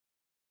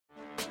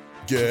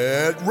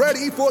Get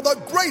ready for the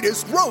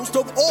greatest roast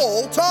of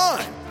all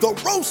time, the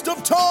Roast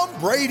of Tom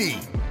Brady,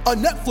 a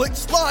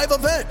Netflix live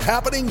event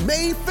happening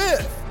May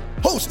 5th.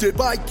 Hosted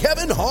by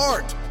Kevin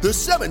Hart, the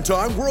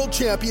 7-time world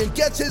champion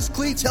gets his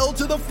cleats held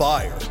to the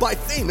fire by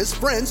famous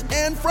friends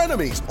and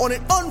frenemies on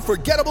an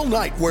unforgettable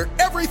night where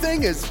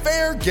everything is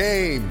fair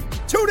game.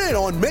 Tune in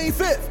on May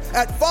 5th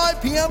at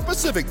 5 p.m.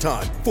 Pacific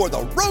time for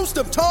the Roast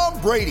of Tom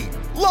Brady,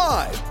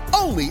 live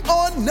only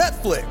on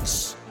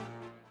Netflix.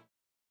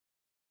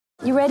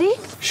 You ready?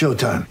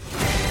 Showtime.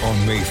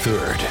 On May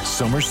 3rd,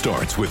 summer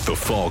starts with The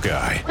Fall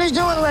Guy. Let's do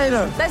it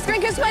later. Let's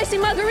drink a spicy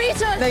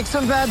margarita. Make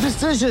some bad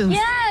decisions.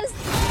 Yes!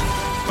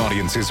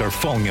 Audiences are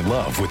falling in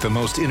love with the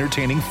most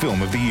entertaining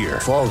film of the year.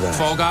 Fall Guy.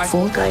 Fall Guy?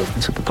 Fall guy.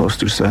 That's what the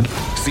poster said.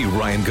 See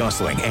Ryan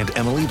Gosling and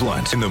Emily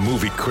Blunt in the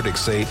movie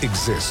critics say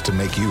exists to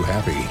make you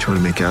happy. Trying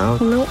to make it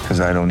out? Nope. Because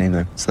I don't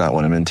either. It's not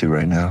what I'm into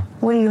right now.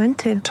 What are you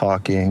into?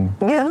 Talking.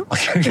 Yeah.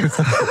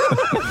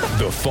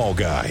 The Fall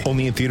Guy.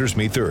 Only in theaters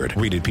May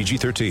 3rd. Rated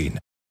PG-13.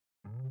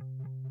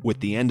 With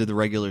the end of the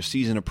regular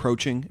season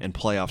approaching and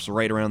playoffs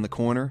right around the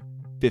corner,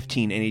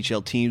 15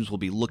 NHL teams will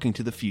be looking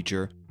to the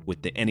future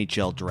with the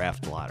NHL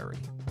Draft Lottery.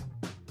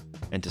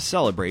 And to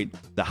celebrate,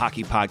 the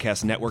Hockey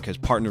Podcast Network has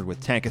partnered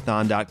with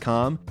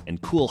Tankathon.com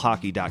and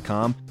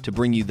CoolHockey.com to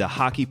bring you the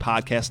Hockey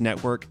Podcast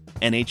Network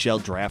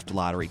NHL Draft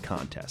Lottery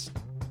Contest.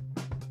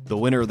 The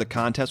winner of the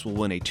contest will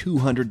win a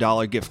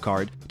 $200 gift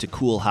card to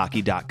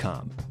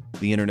CoolHockey.com,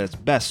 the internet's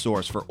best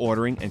source for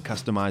ordering and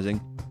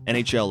customizing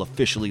NHL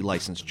officially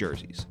licensed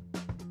jerseys.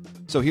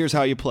 So here's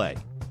how you play.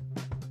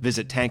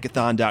 Visit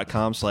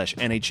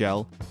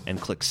tankathon.com/NHL and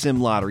click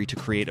Sim Lottery to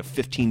create a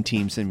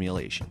 15-team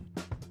simulation.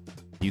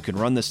 You can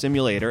run the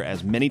simulator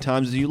as many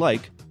times as you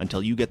like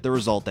until you get the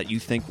result that you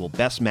think will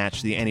best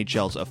match the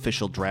NHL's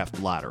official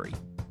draft lottery.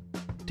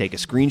 Take a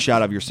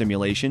screenshot of your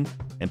simulation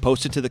and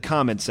post it to the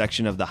comments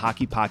section of the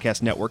Hockey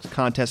Podcast Network's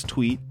contest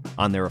tweet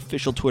on their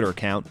official Twitter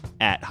account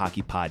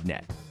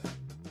 @HockeyPodNet.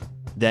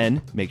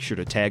 Then, make sure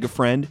to tag a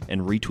friend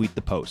and retweet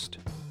the post.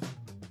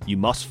 You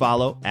must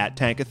follow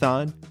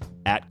 @Tankathon,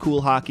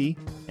 @CoolHockey,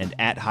 and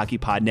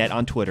 @HockeyPodNet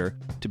on Twitter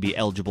to be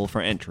eligible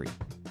for entry.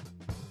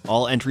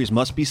 All entries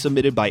must be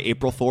submitted by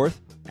April 4th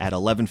at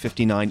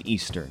 11:59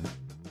 Eastern.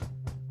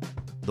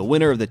 The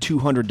winner of the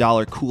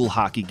 $200 Cool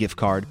Hockey gift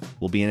card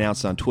will be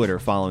announced on Twitter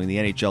following the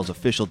NHL's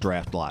official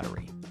draft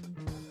lottery.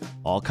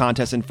 All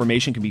contest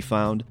information can be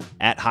found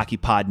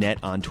 @HockeyPodNet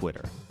on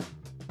Twitter.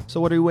 So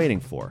what are you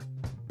waiting for?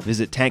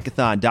 Visit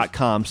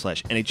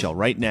tankathon.com/NHL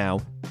right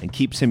now and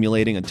keep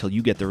simulating until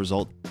you get the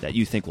result that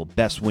you think will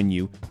best win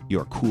you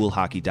your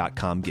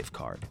CoolHockey.com gift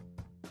card.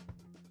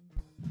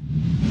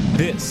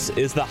 This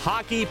is the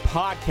Hockey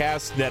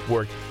Podcast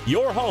Network,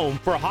 your home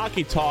for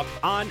hockey talk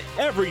on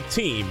every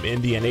team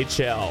in the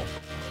NHL.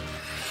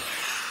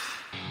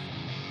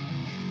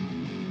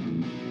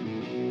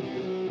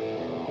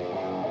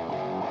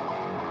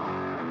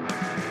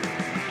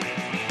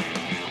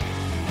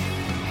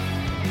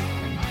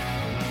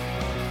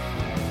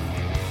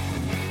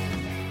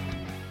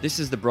 This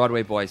is the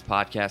Broadway Boys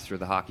podcast for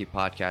the Hockey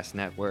Podcast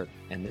Network,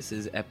 and this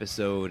is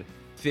episode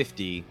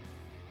 50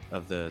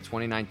 of the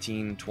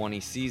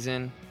 2019-20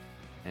 season,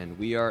 and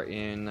we are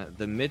in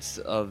the midst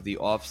of the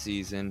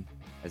off-season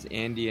as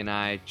Andy and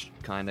I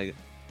kind of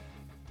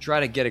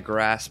try to get a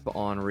grasp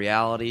on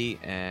reality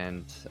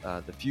and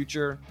the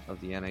future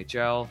of the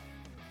NHL.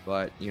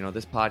 But, you know,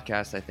 this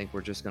podcast, I think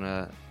we're just going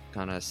to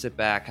kind of sit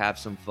back, have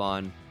some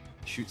fun,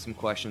 shoot some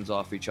questions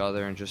off each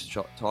other, and just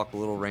talk a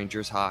little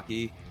Rangers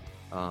hockey.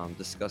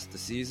 Discuss the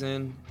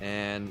season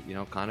and, you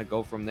know, kind of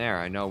go from there.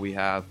 I know we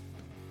have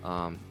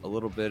a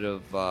little bit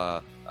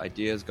of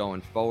ideas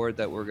going forward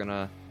that we're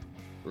gonna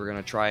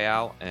try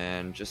out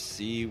and just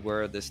see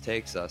where this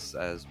takes us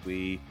as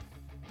we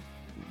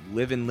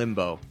live in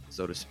limbo,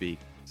 so to speak.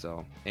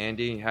 So,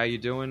 Andy, how you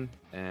doing?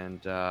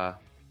 And how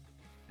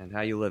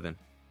you living?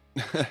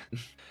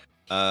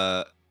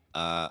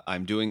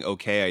 I'm doing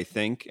okay, I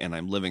think, and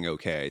I'm living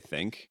okay, I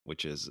think,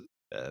 which is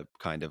a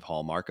kind of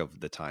hallmark of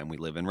the time we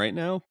live in right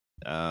now.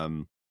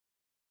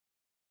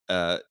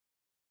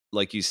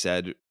 Like you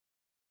said,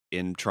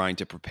 in trying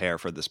to prepare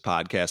for this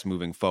podcast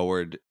moving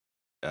forward,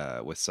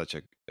 with such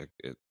a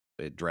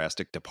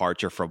drastic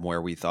departure from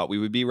where we thought we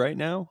would be right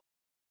now,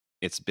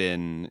 it's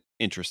been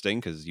interesting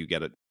because you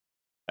get it.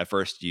 At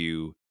first,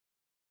 you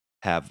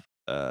have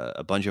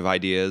a bunch of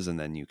ideas, and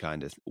then you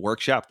kind of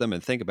workshop them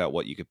and think about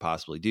what you could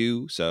possibly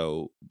do.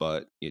 So,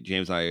 but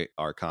James and I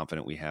are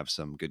confident we have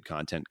some good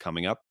content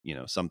coming up. You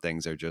know, some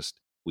things are just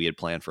we had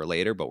planned for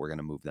later, but we're going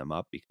to move them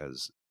up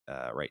because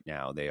right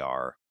now they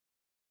are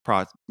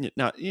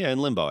in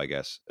limbo, I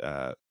guess,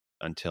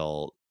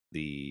 until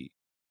the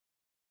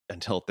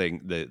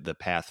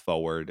path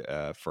forward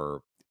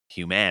for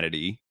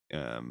humanity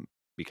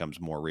becomes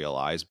more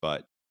realized.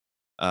 But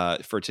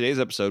for today's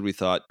episode, we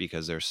thought,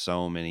 because there's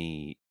so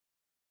many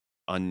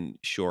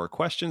unsure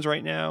questions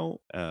right now,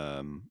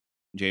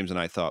 James and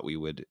I thought we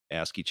would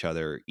ask each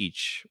other,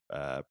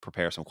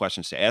 prepare some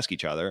questions to ask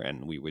each other,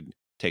 and we would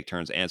take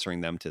turns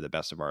answering them to the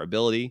best of our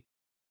ability.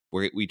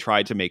 We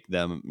tried to make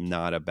them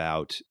not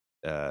about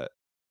the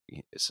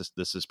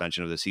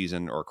suspension of the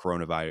season or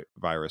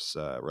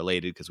coronavirus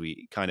related, because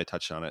we kind of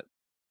touched on it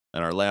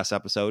in our last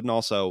episode. And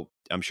also,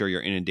 I'm sure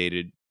you're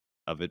inundated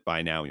of it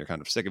by now and you're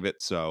kind of sick of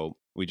it. So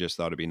we just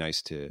thought it'd be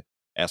nice to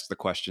ask the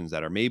questions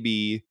that are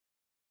maybe,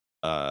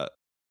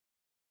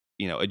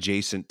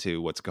 adjacent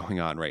to what's going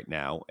on right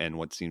now and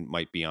what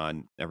might be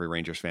on every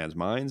Rangers fan's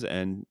minds.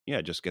 And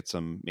yeah, just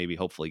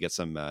hopefully get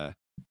some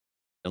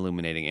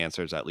illuminating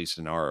answers, at least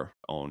in our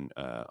own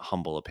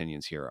humble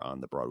opinions here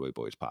on the Broadway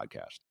Boys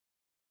podcast.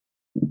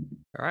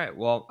 All right.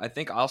 Well, I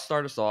think I'll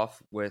start us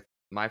off with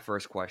my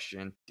first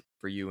question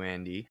for you,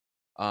 Andy.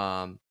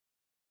 I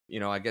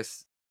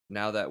guess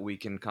now that we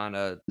can kind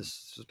of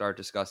start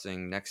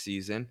discussing next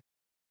season,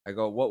 I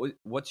go,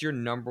 what's your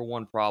number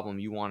one problem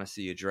you want to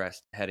see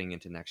addressed heading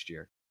into next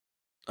year?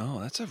 Oh,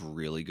 that's a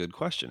really good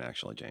question,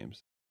 actually,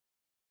 James.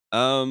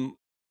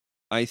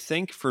 I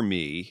think for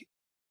me,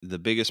 the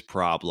biggest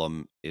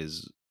problem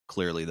is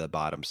clearly the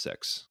bottom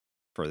six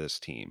for this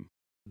team.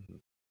 Mm-hmm.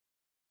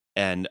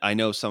 And I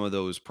know some of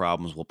those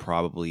problems will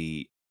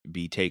probably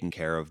be taken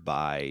care of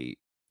by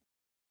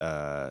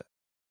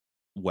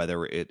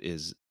whether it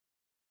is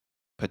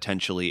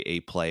potentially a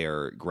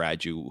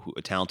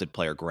talented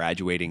player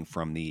graduating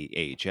from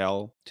the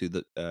AHL to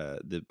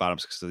the bottom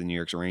six of the New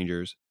York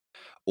Rangers,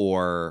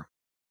 or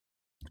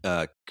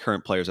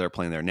current players that are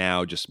playing there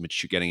now, just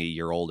getting a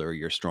year older, a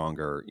year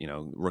stronger,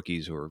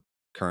 rookies who are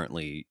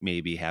currently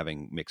maybe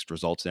having mixed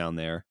results down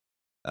there,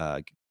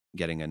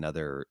 getting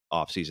another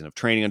offseason of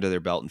training under their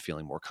belt and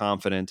feeling more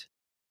confident.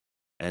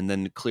 And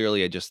then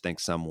clearly I just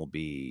think some will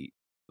be,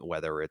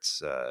 whether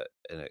it's a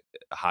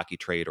hockey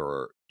trade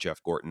or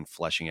Jeff Gorton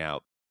fleshing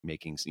out,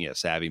 making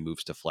savvy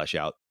moves to flesh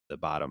out the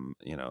bottom,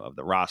 of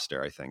the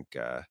roster. I think,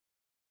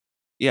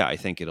 I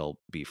think it'll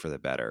be for the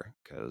better,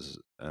 because,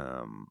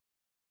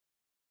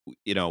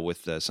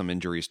 with some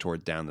injuries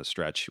toward down the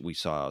stretch, we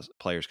saw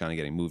players kind of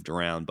getting moved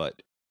around.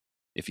 But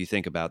if you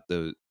think about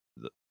the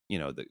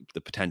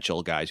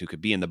potential guys who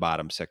could be in the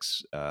bottom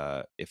six,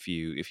 if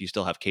you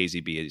still have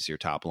KZB as your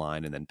top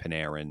line, and then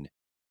Panarin,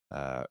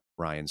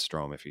 Ryan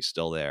Strome if he's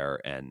still there,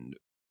 and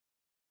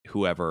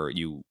whoever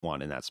you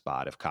want in that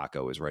spot, if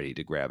Kakko is ready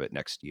to grab it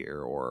next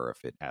year, or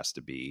if it has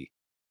to be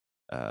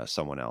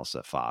someone else,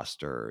 a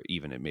Foster,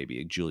 even maybe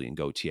a Julien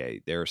Gauthier,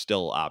 there are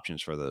still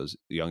options for those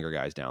younger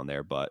guys down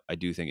there. But I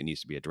do think it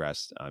needs to be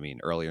addressed. I mean,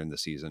 earlier in the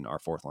season, our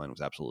fourth line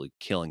was absolutely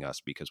killing us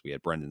because we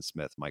had Brendan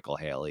Smith, Michael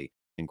Haley,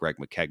 and Greg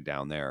McKegg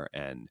down there,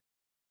 and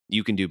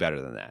you can do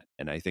better than that.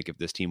 And I think if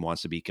this team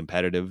wants to be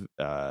competitive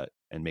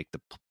and make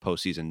the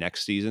postseason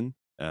next season,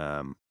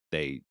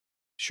 they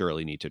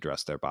surely need to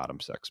address their bottom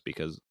six,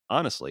 because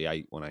honestly,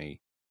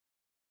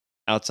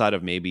 outside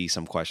of maybe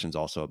some questions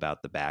also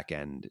about the back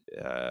end,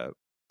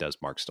 does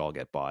Mark Stahl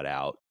get bought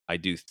out? I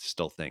do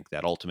still think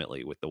that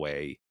ultimately, with the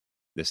way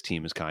this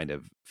team has kind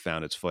of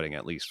found its footing,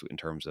 at least in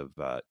terms of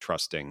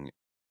trusting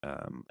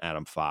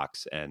Adam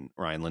Fox and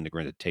Ryan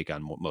Lindgren to take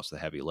on most of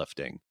the heavy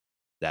lifting,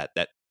 that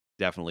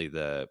definitely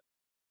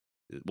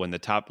when the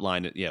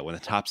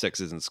top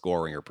six isn't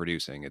scoring or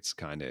producing, it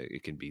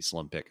can be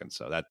slim pickings.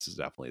 So that's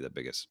definitely the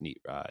biggest need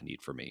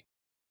for me.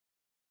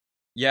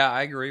 Yeah,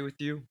 I agree with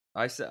you.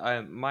 I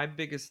said my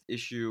biggest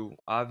issue,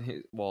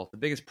 the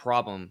biggest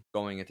problem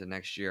going into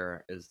next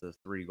year is the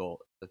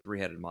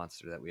three-headed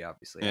monster that we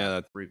obviously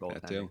have. Three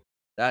goaltending.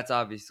 That's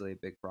obviously a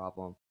big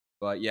problem.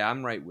 But yeah,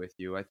 I'm right with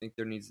you. I think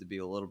there needs to be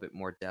a little bit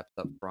more depth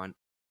up front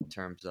in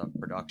terms of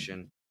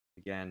production.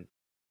 Again,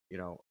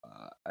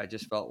 I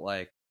just felt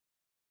like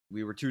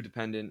we were too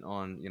dependent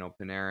on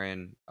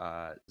Panarin,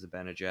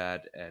 Zibanejad,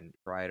 and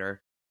Kreider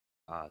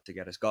to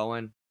get us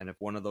going. And if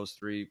one of those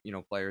three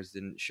players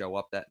didn't show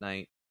up that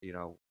night,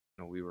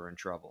 we were in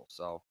trouble.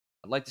 So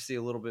I'd like to see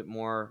a little bit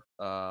more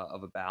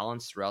of a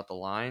balance throughout the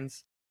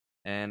lines,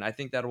 and I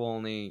think that will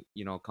only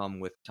come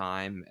with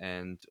time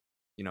and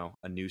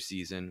a new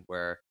season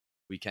where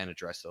we can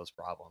address those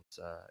problems.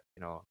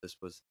 This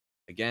was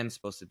again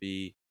supposed to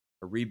be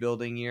a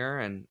rebuilding year,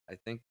 and I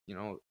think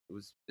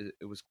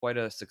it was quite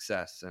a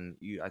success. And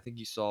I think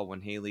you saw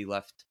when Haley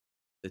left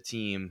the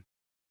team,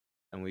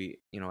 and we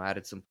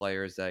added some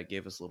players that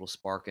gave us a little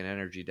spark and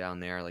energy down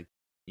there, like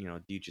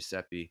Di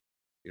Giuseppe.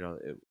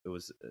 It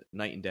was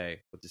night and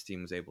day what this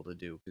team was able to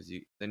do, because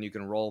then you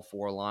can roll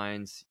four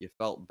lines. You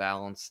felt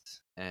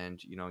balanced,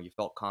 and you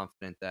felt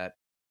confident that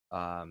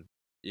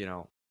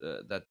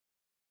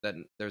that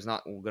there's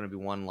not going to be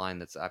one line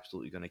that's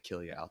absolutely going to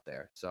kill you out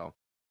there. So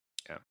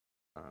yeah.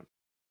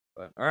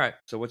 But all right.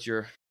 So what's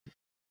your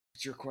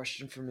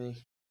question for me?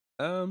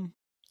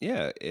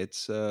 Yeah,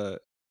 it's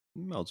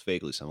it's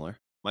vaguely similar.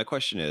 My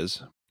question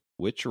is,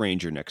 which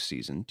Ranger next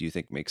season do you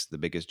think makes the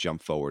biggest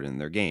jump forward in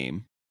their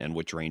game, and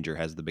which Ranger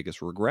has the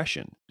biggest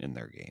regression in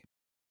their game?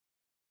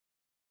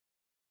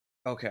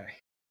 Okay.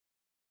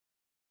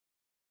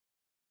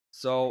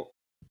 So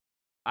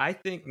I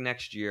think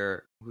next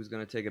year, who's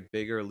going to take a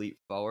bigger leap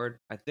forward,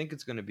 I think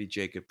it's going to be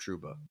Jacob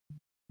Trouba.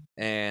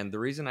 And the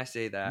reason I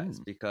say that is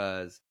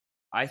because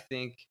I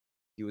think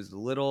he was a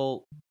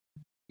little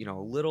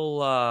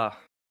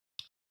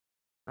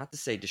not to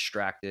say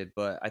distracted,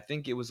 but I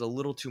think it was a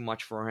little too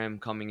much for him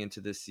coming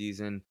into this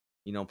season,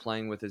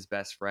 playing with his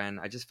best friend.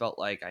 I just felt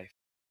like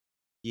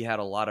he had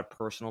a lot of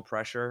personal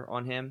pressure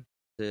on him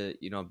to,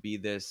 be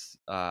this,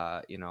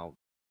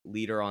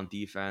 leader on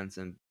defense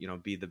and,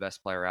 be the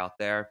best player out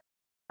there.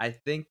 I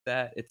think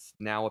that it's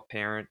now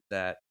apparent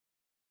that,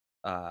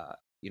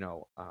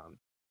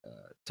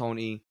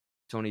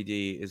 Tony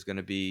D is going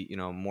to be,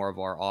 more of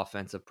our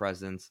offensive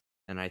presence.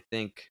 And I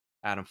think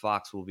Adam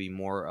Fox will be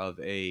more of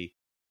a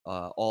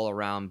all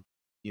around,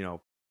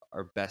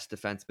 our best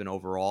defenseman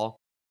overall.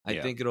 I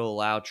think it'll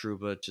allow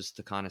Trouba just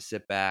to kind of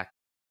sit back,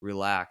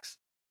 relax,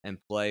 and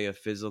play a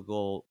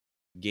physical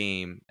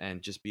game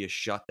and just be a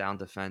shutdown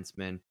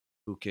defenseman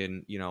who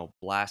can,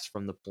 blast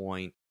from the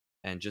point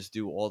and just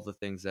do all the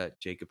things that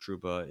Jacob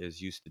Trouba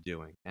is used to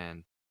doing.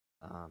 And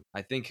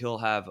I think he'll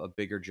have a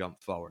bigger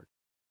jump forward.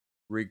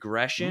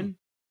 Regression.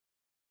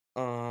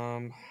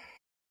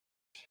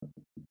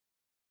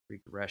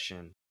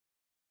 Regression.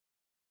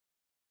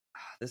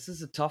 This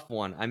is a tough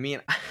one. I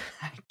mean,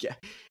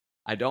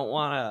 I don't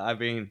want to. I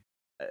mean,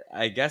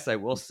 I guess I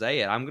will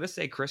say it. I'm going to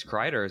say Chris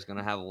Kreider is going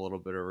to have a little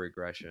bit of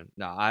regression.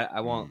 No, I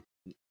won't.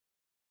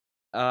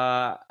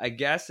 I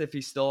guess if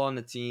he's still on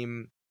the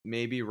team,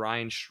 maybe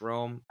Ryan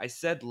Strome. I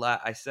said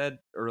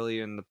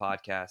earlier in the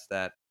podcast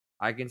that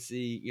I can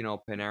see,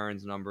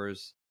 Panarin's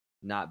numbers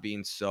not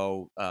being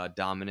so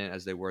dominant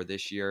as they were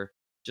this year,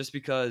 just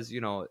because,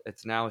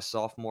 it's now a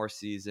sophomore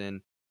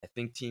season. I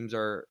think teams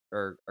are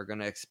going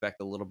to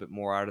expect a little bit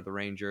more out of the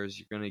Rangers.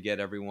 You're going to get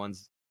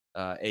everyone's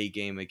A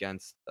game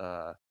against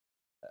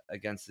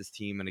this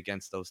team and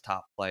against those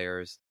top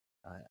players.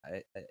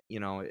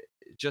 It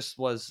just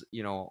was,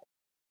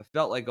 I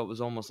felt like it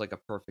was almost like a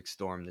perfect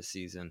storm this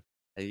season.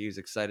 He was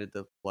excited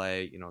to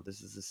play.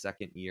 This is his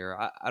second year.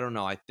 I don't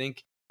know. I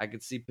think I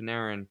could see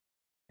Panarin,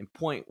 in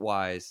point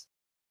wise,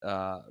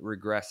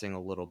 regressing a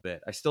little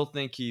bit. I still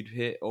think he'd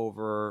hit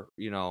over,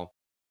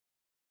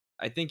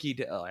 I think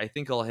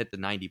he'll hit the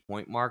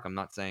 90-point mark. I'm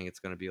not saying it's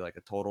going to be like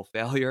a total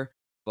failure,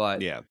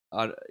 but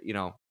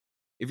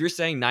if you're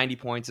saying 90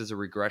 points is a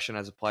regression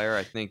as a player,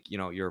 I think,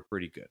 you're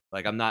pretty good.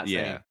 Like, I'm not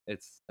saying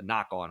it's a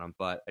knock on him,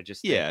 but I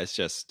just think, it's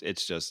just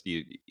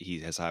he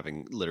is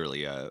having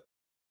literally a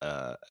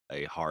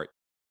Hart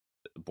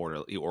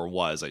border, or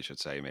was, I should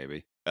say,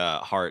 maybe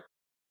Hart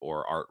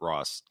or Art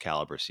Ross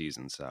caliber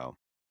season. So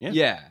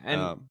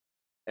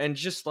and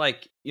just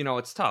like,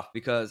 it's tough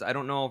because I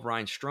don't know if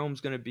Ryan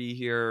Strome's going to be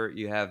here.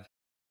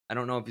 I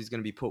don't know if he's going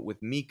to be put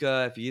with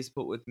Mika. If he is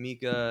put with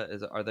Mika,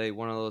 are they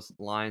one of those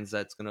lines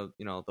that's going to,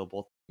 they'll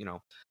both,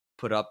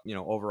 put up,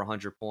 over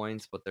 100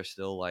 points, but they're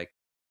still like,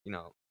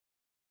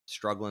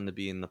 struggling to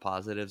be in the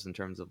positives in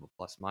terms of a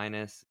plus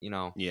minus,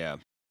 Yeah.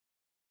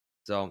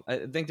 So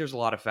I think there's a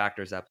lot of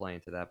factors that play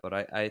into that, but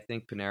I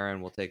think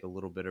Panarin will take a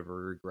little bit of a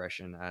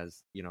regression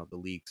as, the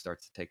league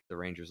starts to take the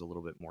Rangers a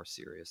little bit more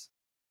serious.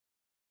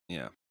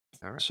 Yeah.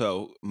 All right.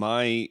 So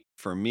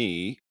for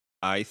me,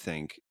 I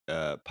think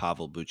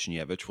Pavel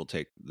Buchnevich will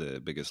take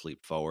the biggest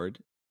leap forward.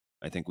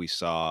 I think we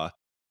saw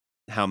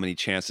how many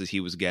chances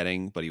he was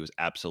getting, but he was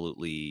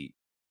absolutely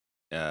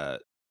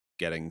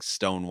getting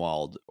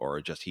stonewalled,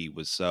 or just he's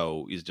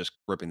just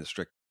gripping the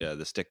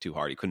stick too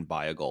hard. He couldn't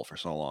buy a goal for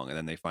so long, and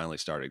then they finally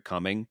started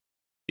coming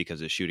because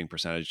his shooting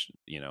percentage,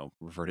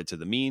 reverted to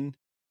the mean.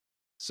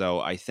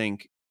 So I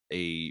think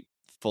a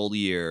full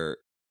year.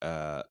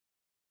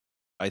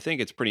 I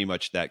think it's pretty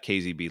much that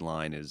KZB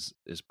line is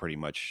pretty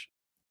much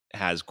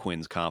has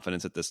Quinn's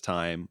confidence at this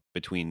time,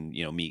 between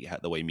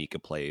the way Mika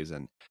plays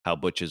and how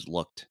Butch has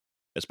looked,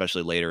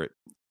 especially later,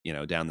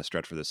 down the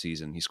stretch for the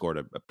season. He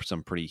scored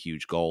some pretty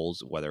huge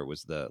goals, whether it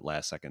was the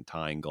last second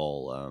tying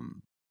goal,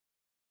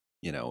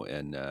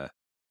 and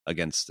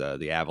against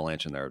the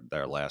Avalanche in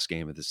their last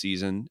game of the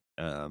season.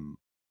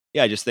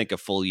 I just think a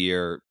full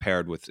year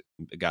paired with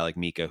a guy like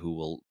Mika, who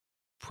will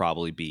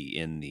probably be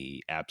in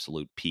the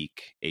absolute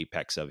peak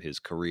apex of his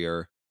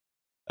career.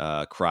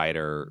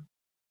 Kreider,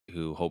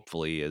 who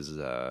hopefully is,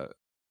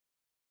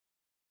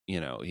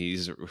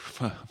 he's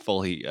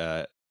fully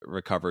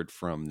recovered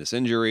from this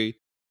injury.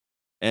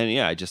 And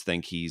I just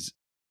think he's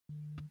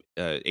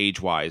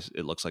age-wise,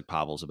 it looks like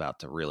Pavel's about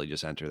to really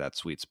just enter that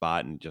sweet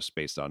spot. And just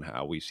based on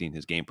how we've seen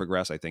his game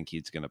progress, I think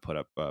he's going to put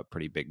up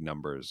pretty big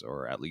numbers,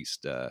 or at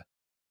least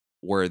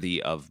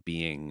worthy of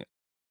being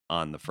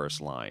on the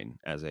first line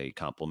as a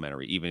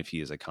complimentary, even if he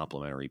is a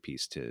complimentary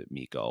piece to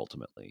Mika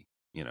ultimately,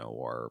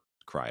 or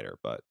Kreider.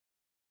 But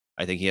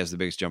I think he has the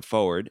biggest jump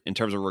forward. In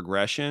terms of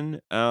regression,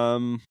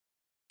 I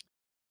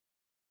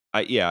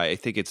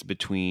think it's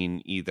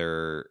between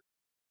either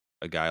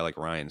a guy like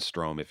Ryan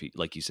Strome, if he,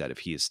 like you said, if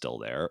he is still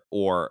there,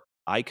 or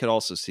I could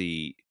also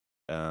see,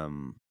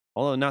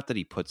 although not that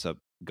he puts up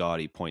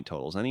gaudy point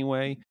totals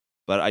anyway,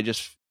 but I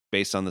just,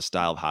 based on the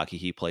style of hockey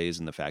he plays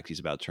and the fact he's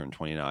about to turn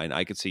 29,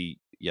 I could see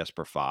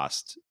Jesper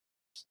Fast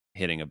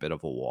hitting a bit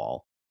of a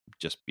wall,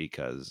 just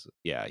because,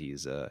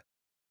 he's a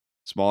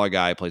smaller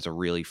guy, plays a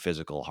really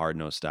physical,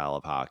 hard-nosed style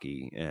of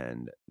hockey,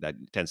 and that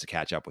tends to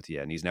catch up with you.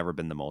 And he's never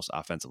been the most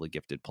offensively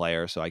gifted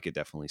player, so I could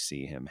definitely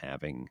see him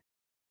having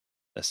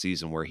a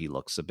season where he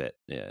looks a bit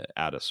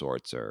out of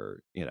sorts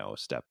or a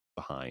step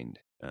behind.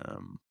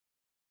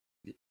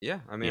 Yeah,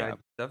 I mean, I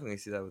definitely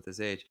see that with his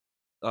age.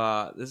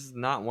 This is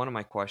not one of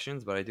my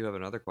questions, but I do have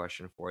another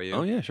question for you.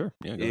 Oh yeah, sure.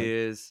 Yeah, go ahead.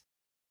 Is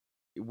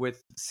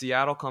with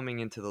Seattle coming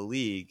into the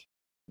league,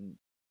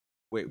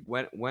 wait,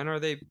 when do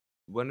they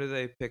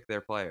pick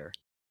their player?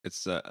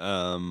 It's I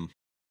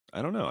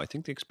don't know. I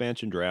think the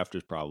expansion draft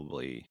is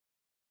probably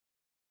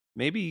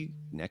maybe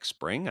next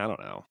spring. I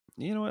don't know.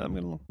 You know what? I'm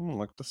gonna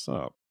look this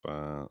up.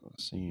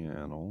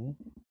 Seattle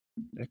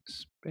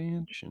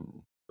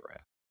expansion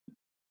draft.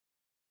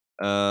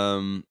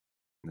 The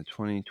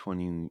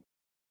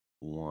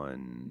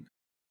 2021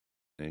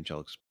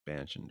 NHL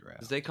expansion draft.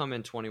 Because they come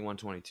in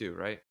 21-22,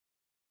 right?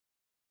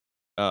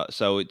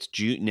 So it's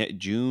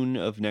June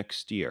of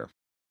next year.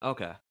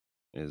 Okay.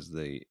 Is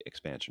the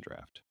expansion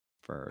draft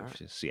for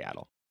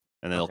Seattle,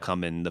 and they'll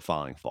come in the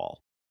following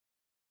fall.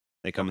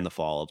 They come in the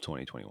fall of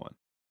 2021.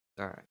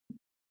 All right.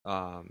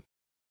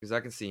 Because I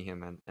can see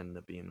him end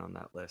up being on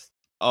that list.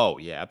 Oh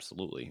yeah,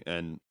 absolutely.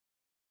 And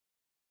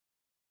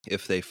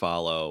if they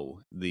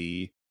follow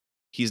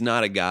he's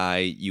not a guy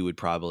you would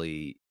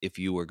probably, if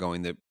you were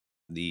going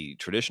the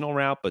traditional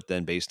route, but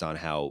then based on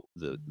how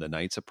the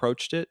Knights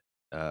approached it,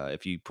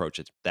 if you approach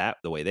it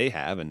the way they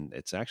have, and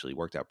it's actually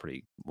worked out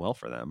pretty well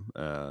for them,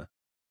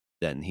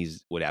 then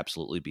would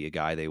absolutely be a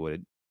guy they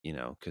would,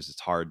 because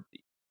it's hard.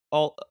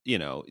 There's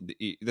going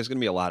to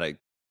be a lot of,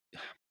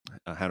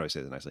 how do I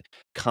say this nicely,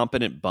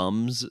 competent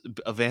bums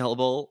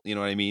available. You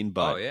know what I mean?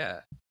 But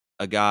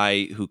a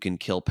guy who can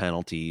kill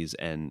penalties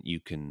and you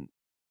can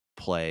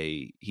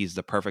play. He's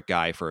the perfect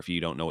guy for if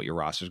you don't know what your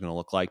roster is going to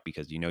look like,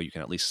 because you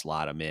can at least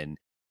slot him in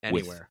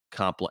anywhere,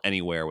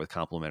 anywhere with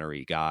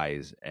complementary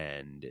guys,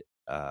 and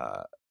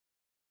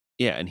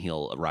and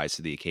he'll rise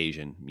to the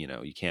occasion.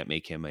 You can't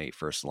make him a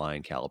first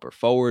line caliber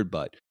forward,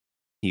 but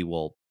he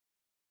will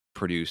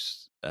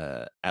produce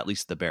at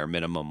least the bare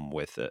minimum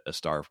with a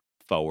star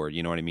forward.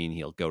 You know what I mean?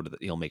 He'll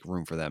he'll make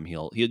room for them.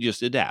 He'll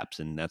just adapts,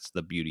 and that's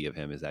the beauty of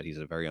him, is that he's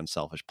a very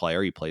unselfish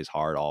player. He plays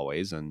hard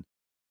always, and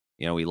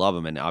we love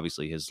him. And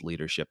obviously his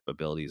leadership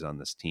abilities on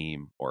this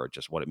team, or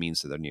just what it means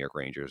to the New York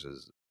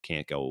Rangers,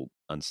 can't go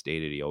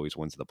unstated. He always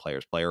wins the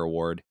Players Player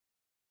Award.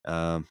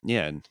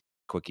 And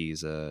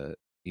Quickie's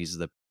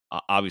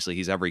obviously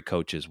he's every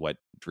coach's wet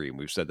dream.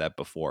 We've said that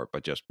before,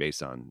 but just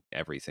based on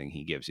everything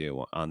he gives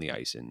you on the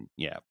ice, and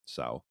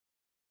so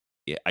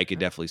I could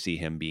definitely see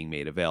him being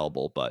made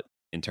available. But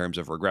in terms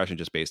of regression,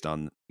 just based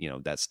on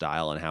that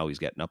style and how he's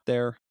getting up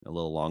there, a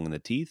little long in the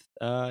teeth,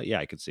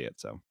 I could see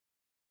it. So,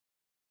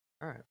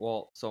 all right.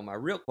 Well, so my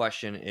real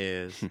question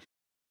is,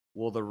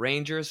 will the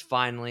Rangers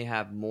finally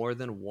have more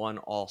than one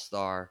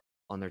All-Star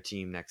on their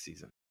team next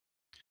season?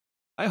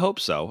 I hope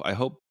so.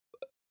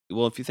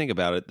 Well, if you think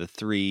about it, the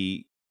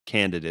three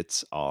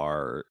candidates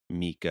are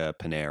Mika,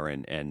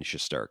 Panarin, and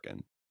Shesterkin.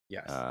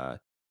 Yes.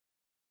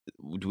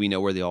 Do we know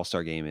where the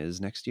All-Star game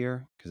is next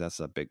year? Because that's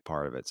a big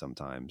part of it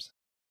sometimes.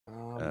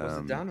 Was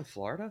it down in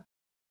Florida?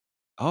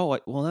 Oh,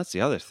 well, that's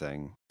the other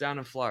thing. Down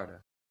in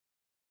Florida.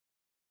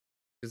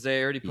 Because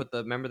they already put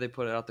remember they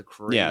put out the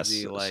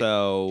crazy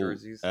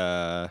jerseys?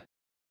 I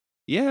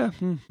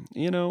don't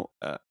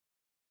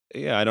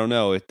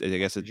know. I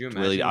guess it's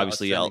really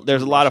obviously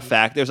there's a lot of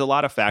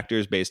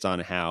factors based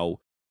on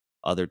how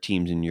other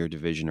teams in your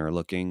division are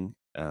looking.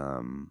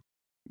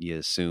 You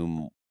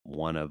assume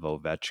one of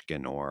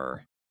Ovechkin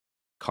or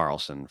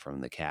Carlson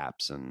from the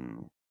Caps,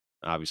 and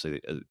obviously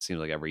it seems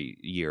like every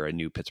year a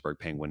new Pittsburgh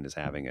Penguin is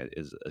having a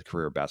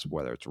career best,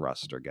 whether it's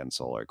Rust or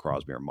Gensel or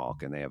Crosby or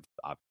Malkin. They have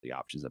the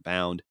options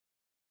abound,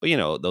 but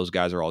those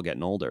guys are all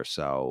getting older,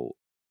 so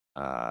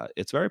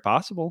it's very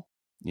possible.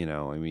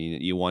 I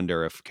mean, you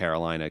wonder if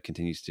Carolina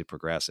continues to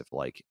progress, if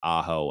like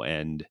Aho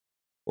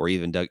or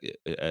even Doug,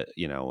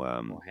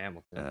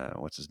 Hamilton.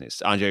 What's his name?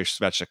 Andrei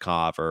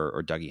Svechnikov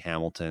or Dougie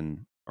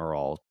Hamilton are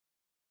all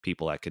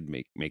people that could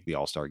make the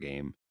All-Star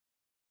game.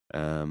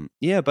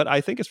 But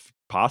I think it's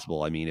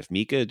possible. I mean, if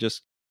Mika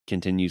just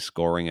continues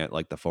scoring at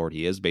like the forward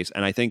he is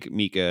and I think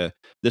Mika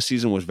this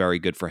season was very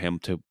good for him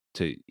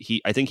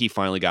I think he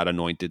finally got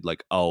anointed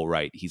like, oh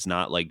right, he's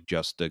not like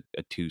just a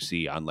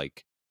 2C on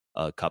like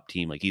a cup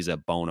team. Like, he's a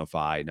bona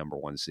fide number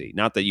 1C.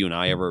 Not that you and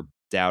I ever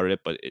doubted it,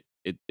 but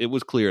it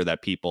was clear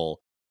that people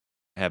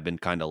have been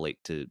kind of late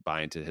to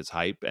buy into his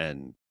hype,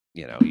 and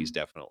he's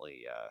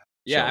definitely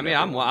I mean,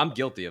 I'm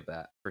guilty of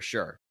that for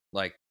sure.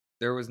 Like,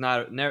 there was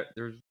I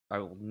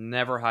will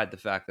never hide the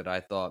fact that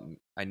I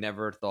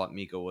never thought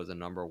Mika was a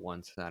number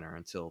 1 center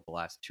until the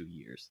last 2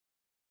 years.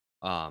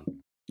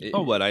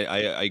 But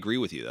I agree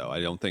with you though.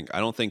 I don't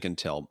think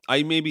until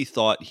I maybe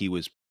thought he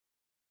was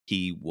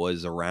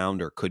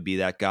around or could be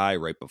that guy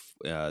right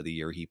before the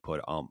year he put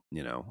well,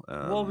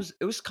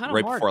 it was kind of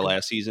right hard before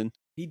last season.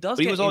 He does,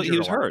 but he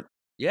was hurt.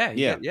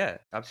 Yeah,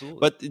 absolutely.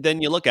 But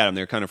then you look at him;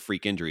 they're kind of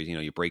freak injuries.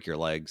 You break your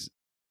legs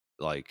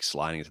like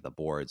sliding into the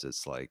boards.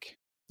 It's like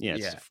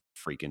it's a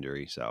freak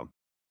injury. So,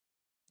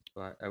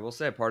 but I will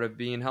say, part of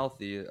being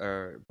healthy,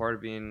 or part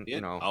of being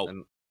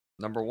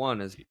number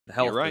 1 is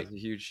health. Right. Is a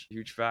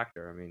huge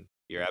factor. I mean,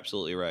 you're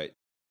absolutely right.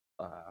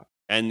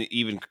 And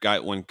even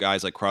when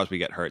guys like Crosby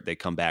get hurt, they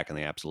come back and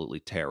they absolutely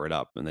tear it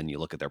up. And then you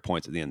look at their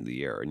points at the end of the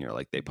year, and you're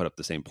like, they put up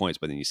the same points,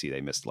 but then you see they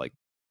missed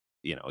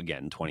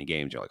again 20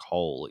 games. You're like,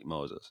 holy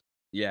Moses.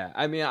 Yeah,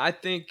 I mean, I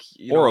think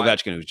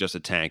Ovechkin, who's just a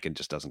tank and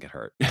just doesn't get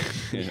hurt,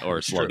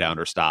 or slow true. down,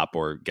 or stop,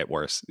 or get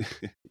worse.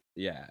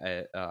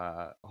 Yeah,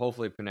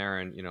 hopefully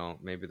Panarin.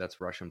 Maybe that's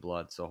Russian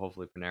blood. So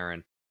hopefully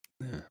Panarin.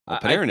 Yeah. Well,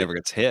 Panarin never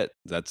gets hit.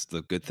 That's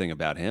the good thing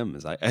about him.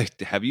 Is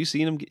have you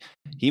seen him?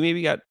 He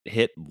maybe got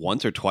hit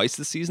once or twice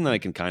this season that I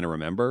can kind of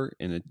remember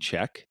in a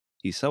check.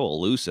 He's so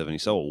elusive and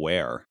he's so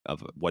aware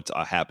of what's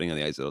happening on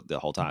the ice the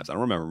whole time. So I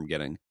don't remember him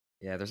getting.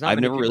 Yeah, there's not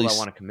many people that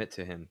want to commit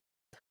to him.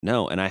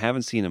 No, and I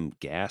haven't seen him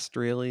gassed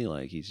really.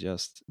 Like he's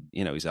just,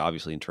 he's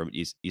obviously in trouble.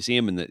 You see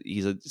him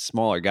he's a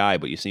smaller guy,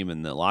 but you see him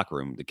in the locker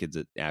room. The kid's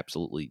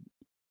absolutely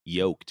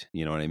yoked.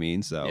 You know what I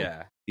mean? So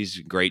yeah, he's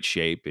in great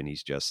shape, and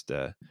he's just.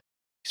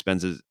 He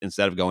spends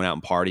instead of going out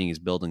and partying, he's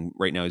building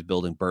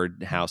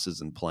bird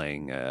houses and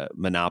playing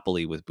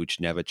Monopoly with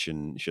Buchnevich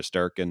and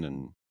Shesterkin,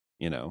 and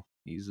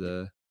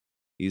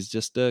he's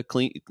just a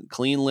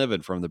clean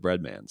living from the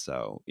bread man.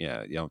 So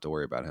yeah, you don't have to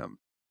worry about him.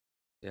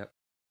 Yep.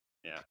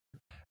 Yeah.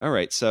 All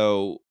right.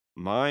 So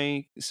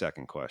my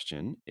second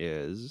question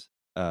is,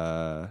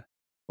 well,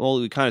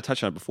 we kind of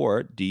touched on it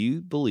before. Do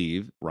you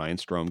believe Ryan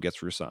Strome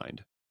gets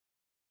re-signed,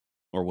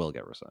 or will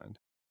get re-signed?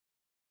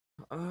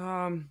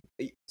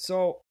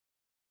 So.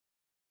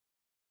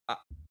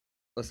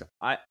 Listen,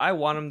 I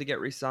want him to get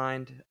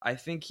re-signed. I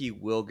think he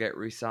will get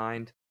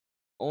re-signed,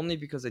 only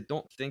because I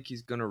don't think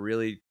he's going to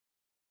really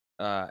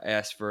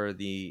ask for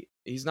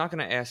he's not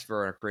going to ask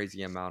for a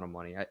crazy amount of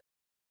money.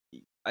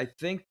 I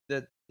think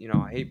that,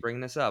 I hate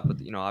bringing this up, but,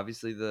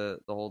 obviously the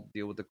whole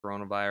deal with the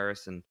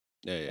coronavirus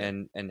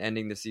and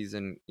ending the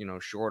season,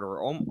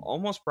 shorter,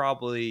 almost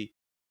probably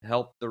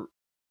help the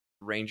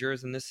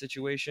Rangers in this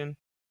situation.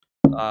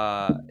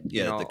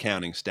 The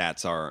counting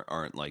stats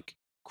aren't like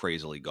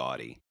crazily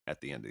gaudy at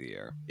the end of the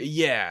year.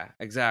 Yeah,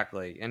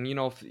 exactly. And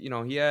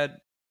he had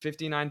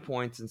 59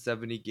 points in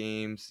 70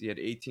 games. He had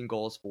 18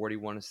 goals,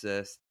 41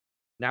 assists.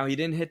 Now he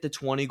didn't hit the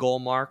 20 goal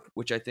mark,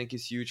 which I think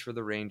is huge for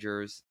the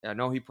Rangers. I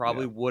know he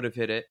probably would have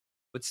hit it,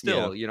 but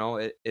still,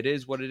 it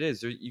is what it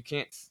is. You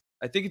can't.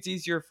 I think it's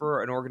easier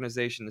for an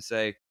organization to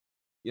say,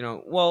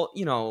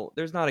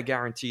 there's not a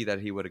guarantee that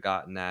he would have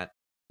gotten that,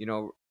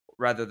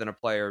 rather than a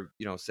player,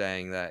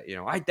 saying that,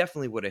 I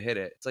definitely would have hit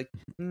it. It's like,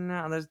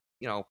 no, there's,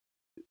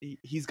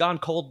 he's gone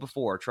cold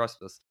before,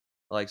 trust us.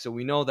 Like, so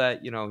we know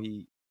that,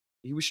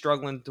 he was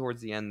struggling towards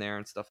the end there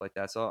and stuff like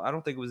that. So I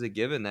don't think it was a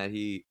given that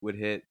he would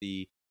hit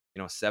the,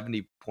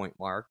 70-point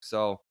mark.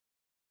 So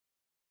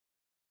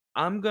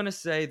I'm going to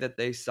say that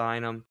they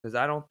sign him, because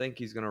I don't think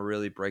he's going to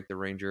really break the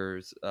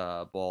Rangers'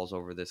 balls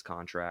over this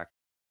contract.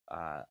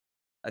 I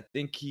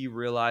think he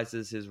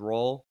realizes his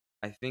role.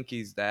 I think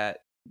he's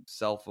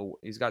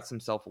he's got some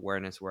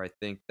self-awareness where I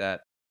think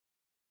that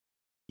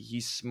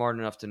he's smart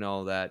enough to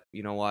know that,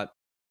 what,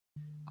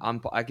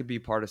 I could be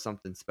part of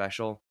something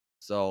special.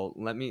 So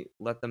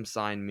let them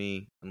sign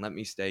me and let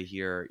me stay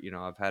here.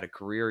 I've had a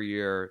career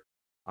year.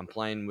 I'm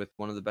playing with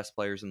one of the best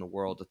players in the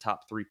world, the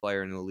top 3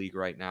 player in the league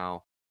right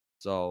now.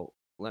 So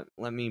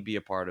let me be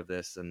a part of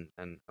this, and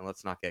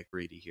let's not get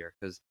greedy here,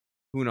 because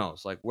who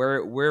knows? Like,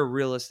 where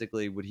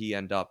realistically would he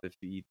end up if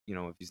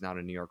if he's not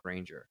a New York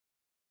Ranger?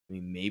 I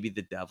mean, maybe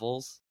the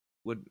Devils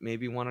would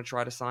maybe want to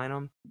try to sign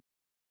him.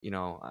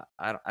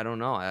 I don't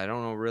know. I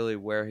don't know really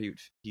where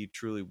he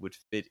truly would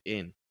fit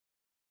in.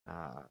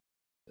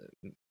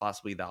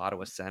 Possibly the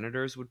Ottawa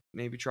Senators would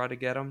maybe try to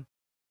get him.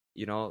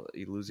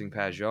 Losing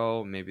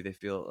Pajot, maybe they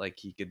feel like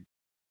he could,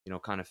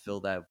 kind of fill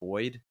that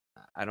void.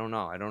 I don't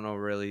know. I don't know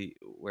really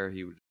where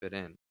he would fit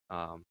in.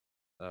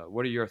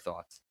 What are your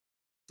thoughts?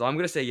 So I'm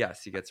going to say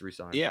yes, he gets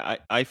re-signed. Yeah,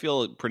 I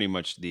feel pretty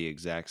much the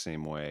exact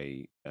same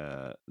way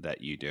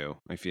that you do.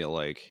 I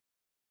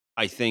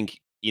think,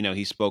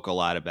 he spoke a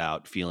lot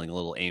about feeling a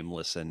little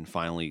aimless and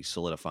finally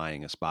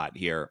solidifying a spot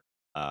here.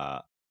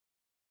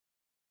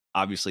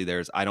 Obviously,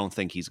 I don't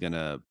think he's going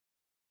to.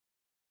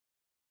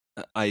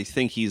 I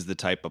think he's the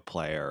type of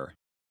player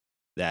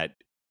that,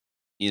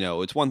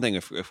 it's one thing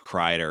if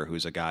Kreider,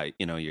 who's a guy,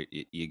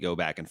 you go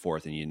back and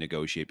forth and you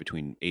negotiate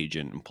between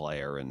agent and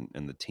player and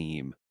the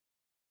team.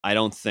 I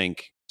don't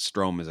think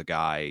Strome is a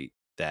guy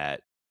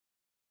that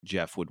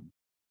Jeff would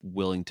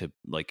willing to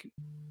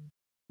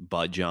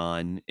budge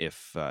on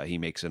if he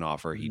makes an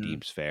offer he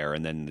deems fair,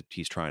 and then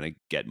he's trying to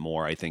get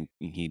more. I think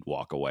he'd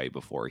walk away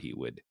before he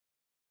would.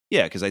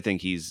 Yeah, because I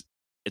think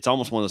it's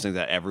almost one of those things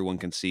that everyone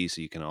can see,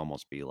 so you can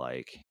almost be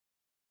like,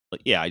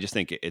 yeah, I just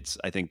think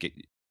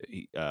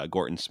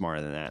Gorton's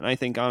smarter than that. And I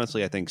think,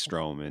 honestly,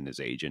 Strome and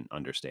his agent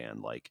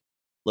understand,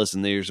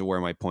 listen, there's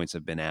where my points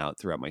have been out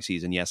throughout my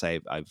season. Yes,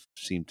 I've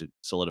seemed to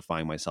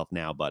solidifying myself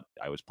now, but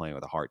I was playing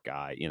with a Hart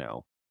guy,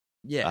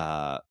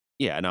 Yeah.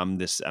 Yeah, and I'm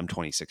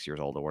 26 years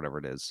old or whatever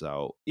it is.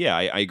 So, yeah,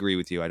 I agree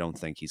with you. I don't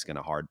think he's going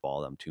to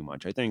hardball them too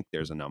much. I think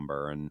there's a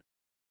number, and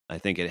I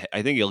think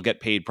he'll get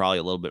paid probably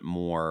a little bit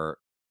more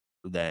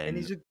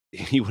than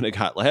he would have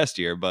got last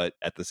year. But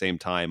at the same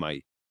time,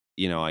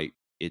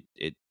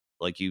 it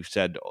like you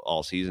said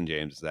all season,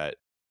 James, that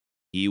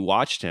he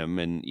watched him,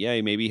 and yeah,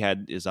 he maybe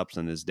had his ups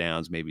and his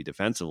downs, maybe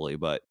defensively,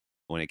 but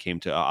when it came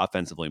to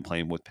offensively and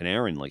playing with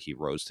Panarin, like he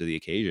rose to the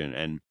occasion,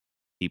 and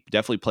he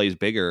definitely plays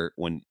bigger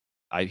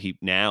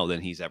now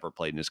than he's ever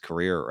played in his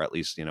career, or at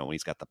least when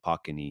he's got the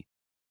puck, and he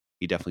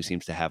definitely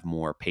seems to have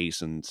more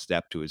pace and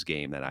step to his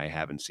game that I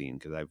haven't seen,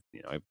 because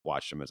I've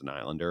watched him as an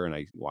Islander, and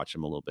I watched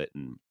him a little bit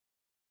in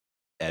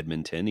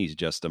Edmonton. He's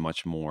just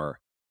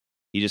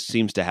he just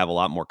seems to have a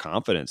lot more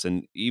confidence.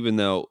 And even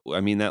though,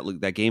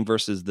 that game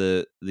versus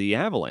the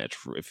Avalanche,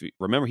 if you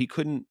remember, he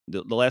couldn't,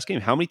 the last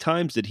game, how many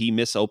times did he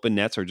miss open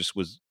nets or just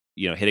was,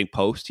 hitting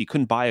posts? He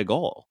couldn't buy a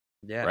goal.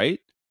 Yeah. Right?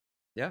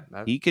 Yeah.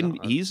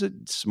 He's a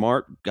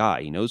smart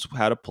guy. He knows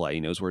how to play. He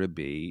knows where to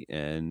be.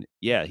 And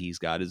yeah, he's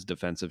got his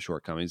defensive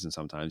shortcomings, and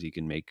sometimes he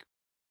can make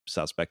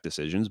suspect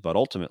decisions. But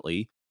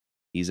ultimately,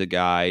 he's a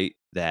guy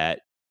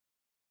that,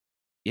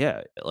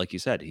 yeah, like you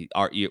said,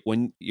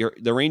 when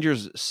the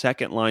Rangers'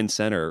 second line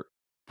center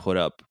put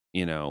up,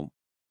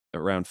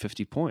 around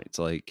 50 points,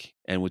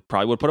 and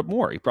probably would put up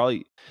more. He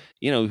probably,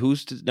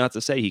 who's not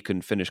to say he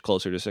couldn't finish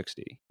closer to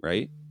 60,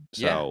 right?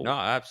 So, yeah, no,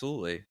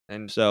 absolutely.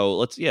 And so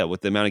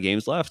with the amount of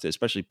games left,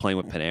 especially playing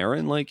with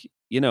Panarin,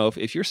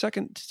 if you're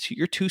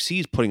your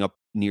 2C's putting up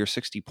near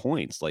 60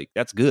 points,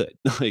 that's good.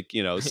 So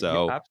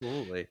yeah,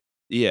 absolutely.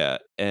 Yeah.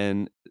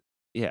 And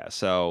yeah,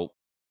 so.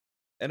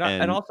 And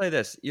I'll say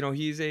this,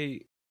 he's a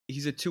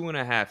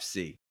 2.5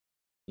 C.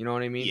 You know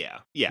what I mean? Yeah.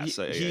 Yeah.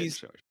 Sure.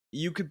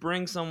 You could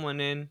bring someone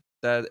in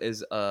that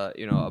is a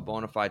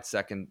bona fide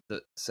second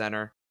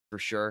center for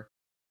sure.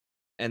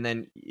 And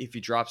then if he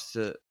drops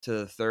to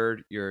the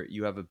third,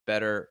 you have a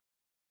better,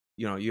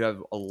 you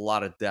have a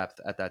lot of depth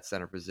at that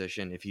center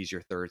position if he's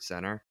your third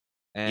center.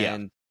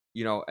 And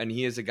and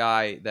he is a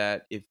guy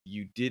that if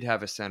you did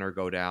have a center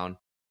go down,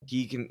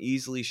 he can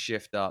easily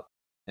shift up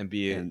and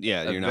be a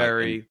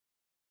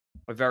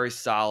very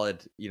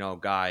solid,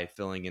 guy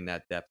filling in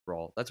that depth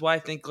role. That's why I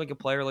think a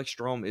player like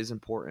Strome is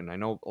important. I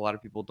know a lot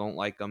of people don't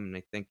like him, and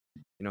they think,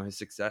 his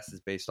success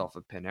is based off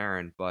of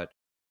Panarin, but,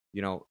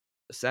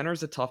 center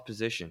is a tough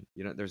position.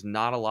 There's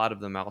not a lot of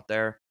them out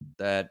there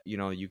that,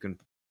 you can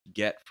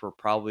get for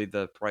probably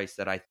the price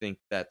that I think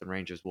that the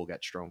Rangers will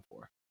get Strome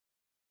for.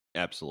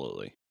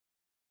 Absolutely.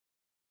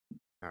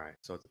 All right.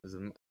 So is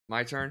it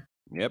my turn?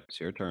 Yep.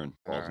 It's your turn.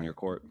 Ball's in your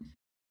court.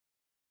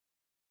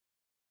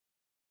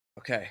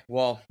 Okay,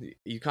 well,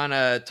 you kind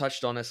of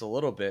touched on this a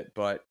little bit,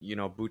 but,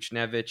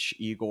 Buchnevich,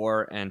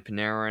 Igor, and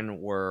Panarin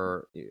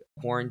were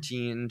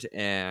quarantined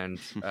and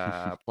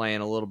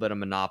playing a little bit of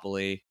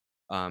Monopoly.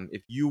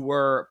 If you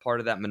were part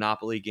of that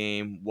Monopoly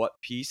game, what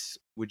piece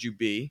would you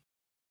be?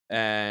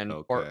 And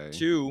part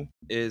two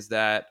is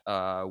that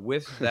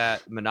with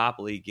that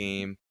Monopoly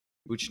game,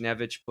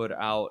 Buchnevich put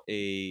out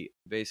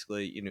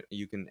basically,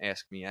 you can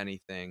ask me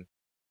anything,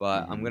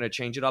 but I'm going to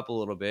change it up a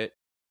little bit.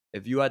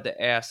 If you had to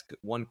ask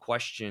one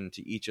question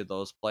to each of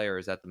those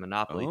players at the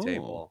Monopoly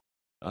table,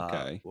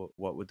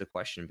 what would the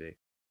question be?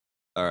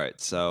 All right,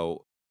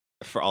 so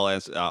I'll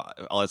answer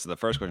the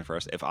first question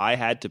first. If I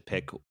had to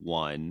pick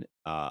one,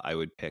 I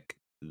would pick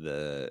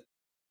the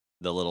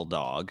little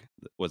dog.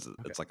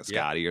 It's like a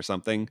Scotty or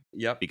something?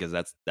 Yep. Because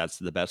that's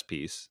the best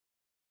piece.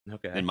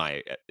 Okay. In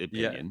my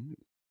opinion.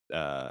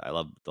 Yeah. I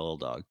love the little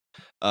dog.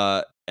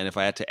 And if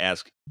I had to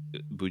ask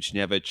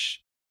Buchnevich,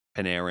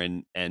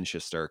 Panarin, and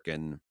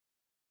Shesterkin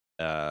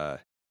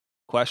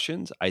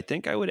questions, I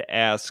think I would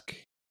ask,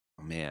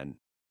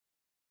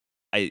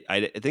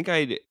 I think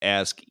I'd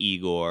ask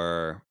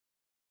Igor,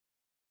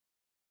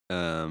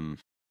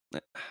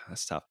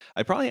 that's tough.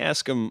 I'd probably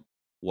ask him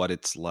what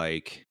it's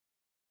like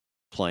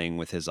playing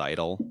with his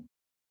idol,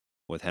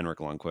 with Henrik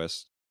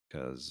Lundqvist,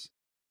 because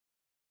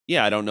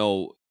I don't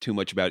know too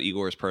much about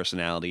Igor's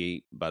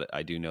personality, but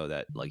I do know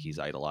that he's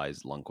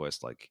idolized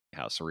Lundqvist,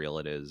 how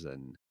surreal it is.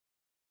 And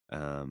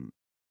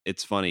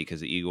it's funny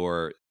because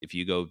Igor, if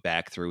you go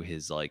back through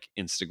his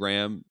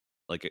Instagram,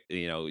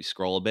 you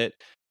scroll a bit,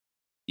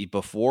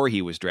 before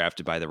he was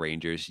drafted by the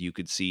Rangers, you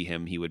could see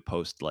him. He would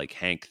post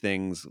Hank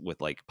things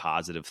with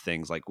positive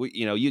things,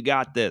 you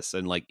got this.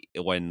 And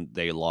when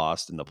they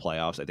lost in the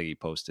playoffs, I think he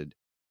posted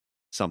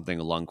something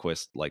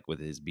Lundqvist with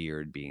his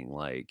beard being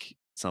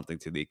something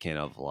to the akin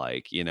of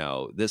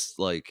this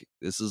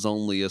is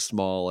only a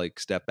small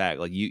step back.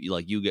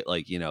 You get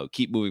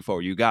keep moving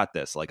forward. You got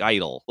this,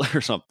 idol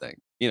or something.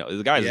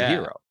 The guy's a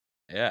hero.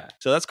 Yeah.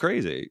 So that's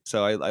crazy.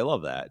 So I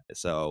love that.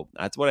 So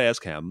that's what I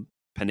ask him.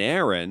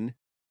 Panarin.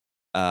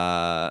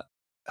 Oh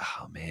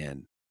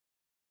man.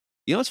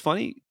 It's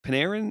funny.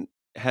 Panarin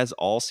has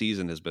all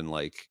season has been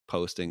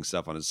posting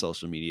stuff on his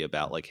social media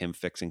about him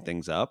fixing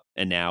things up.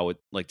 And now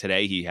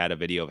today he had a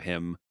video of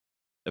him.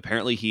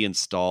 Apparently he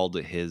installed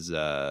his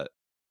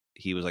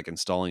he was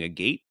installing a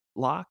gate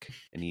lock,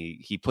 and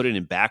he put it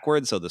in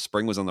backwards, so the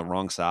spring was on the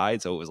wrong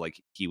side, so it was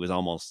he was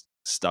almost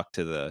stuck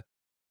to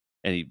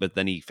but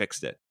then he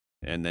fixed it,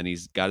 and then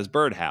he's got his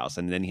birdhouse,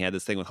 and then he had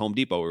this thing with Home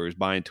Depot where he was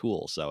buying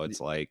tools. So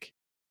it's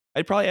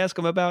I'd probably ask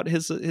him about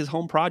his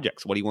home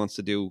projects, what he wants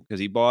to do,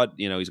 because he bought,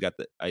 he's got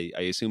I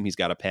assume he's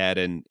got a pad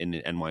in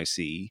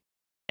NYC,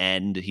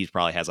 and he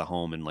probably has a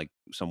home in like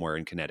somewhere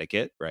in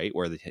Connecticut, right?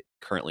 Where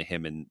currently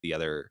him and the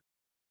other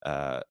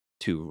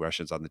 2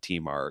 Russians on the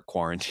team are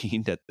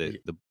quarantined at the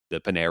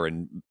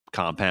Panarin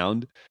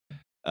compound.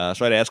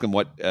 So I'd ask him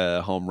what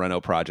home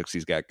reno projects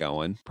he's got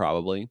going.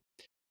 Probably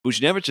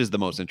Buchnevich is the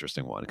most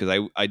interesting one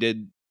because I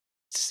did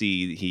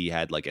see he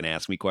had like an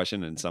ask me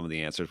question, and some of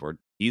the answers were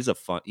he's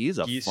funny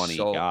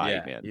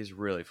guy, man. He's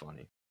really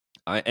funny.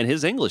 And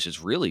his English is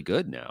really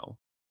good now.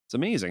 It's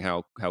amazing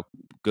how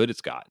good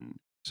it's gotten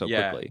so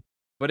quickly.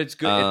 But it's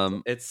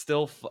good. It's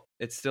still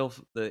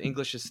the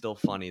English is still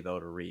funny though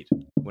to read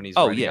when he's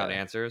writing out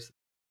answers.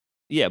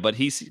 Yeah, but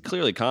he's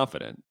clearly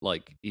confident.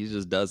 Like he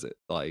just does it.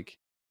 Like,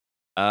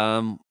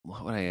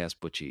 what would I ask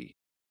Butchie?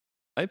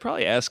 I'd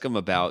probably ask him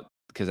about,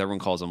 because everyone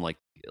calls him like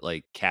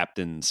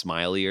Captain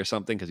Smiley or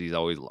something, because he's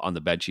always on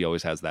the bench. He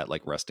always has that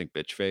like resting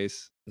bitch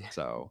face.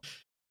 So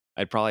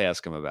I'd probably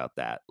ask him about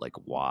that. Like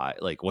why?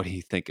 Like what do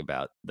you think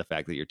about the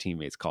fact that your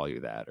teammates call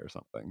you that or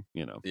something?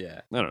 You know?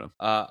 Yeah. I don't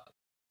know.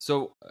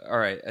 So all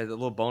right, a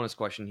little bonus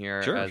question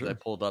here Sure. I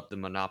pulled up the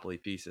Monopoly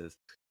pieces.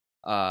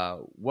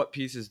 What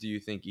pieces do you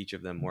think each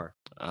of them were?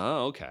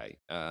 Oh, okay.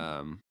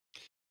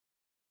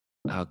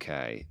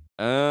 Okay.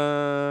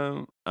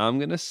 I'm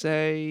gonna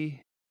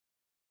say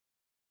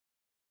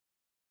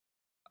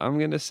I'd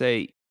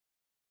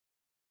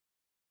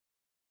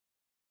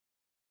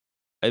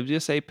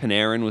just say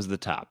Panarin was the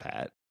top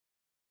hat.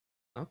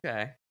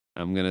 Okay.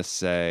 I'm gonna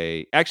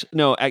say actually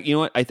no. You know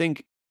what? I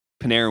think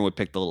Panarin would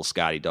pick the little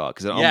Scotty dog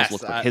because it almost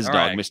looks like his dog,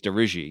 right. Mr.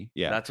 Rigi.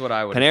 Yeah, that's what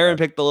I would. Panarin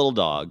picked the little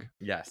dog.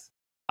 Yes.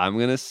 I'm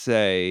gonna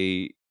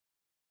say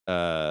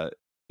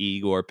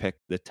Igor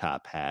picked the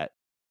top hat.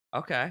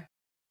 Okay.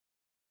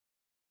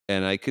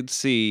 And I could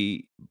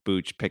see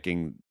Booch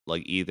picking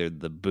like either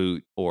the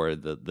boot or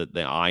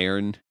the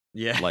iron.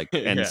 Yeah. Like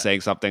and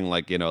saying something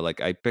like, you know,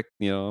 like I picked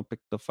the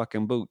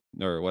fucking boot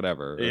or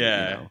whatever. Or,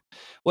 yeah. You know,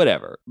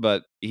 whatever.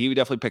 But he would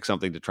definitely pick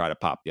something to try to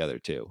pop the other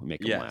two and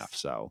make them laugh.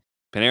 So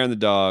Panarin the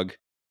dog,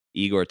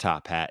 Igor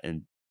top hat,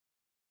 and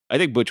I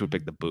think Butch would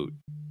pick the boot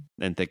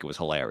and think it was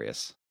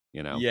hilarious.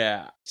 You know?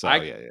 Yeah. So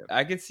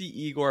I could see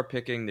Igor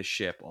picking the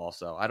ship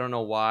also. I don't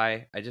know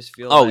why. I just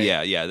feel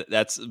yeah.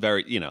 That's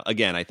very, you know,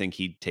 again, I think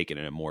he'd take it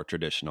in a more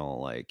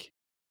traditional, like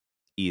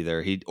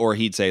either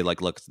he'd say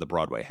like, look, it's the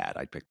Broadway hat.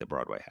 I'd pick the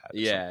Broadway hat.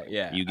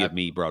 Yeah. You give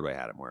me Broadway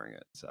hat, I'm wearing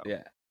it. So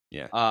yeah.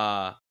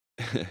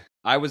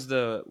 I was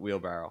the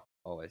wheelbarrow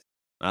always.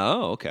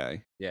 Oh,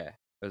 okay. Yeah.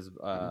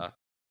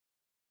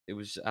 It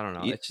was I don't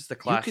know. It's just a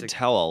classic. You could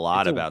tell a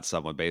lot about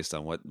someone based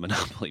on what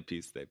Monopoly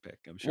piece they pick.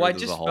 I'm sure. Well, I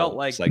just felt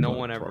like no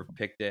one ever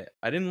picked it.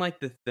 I didn't like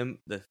the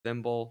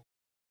thimble.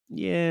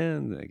 Yeah,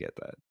 I get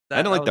that.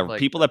 I don't like the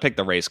people that pick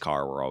the race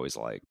car were always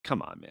like,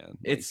 come on, man.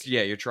 It's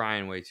you're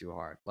trying way too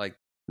hard. Like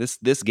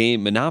this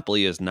game,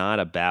 Monopoly is not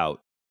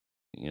about,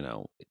 you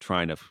know,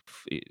 trying to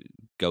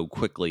go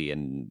quickly,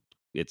 and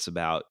it's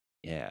about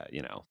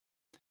you know.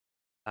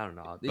 I don't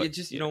know. It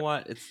just, you know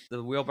what? It's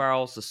the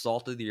wheelbarrow, it's the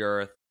salt of the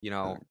earth. You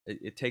know,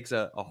 it takes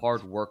a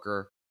hard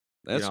worker.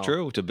 That's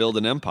true, to build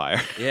an empire.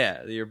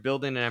 Yeah, you're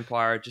building an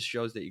empire. It just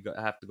shows that you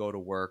have to go to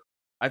work.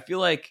 I feel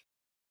like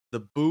the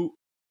boot,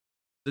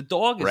 the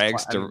dog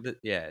is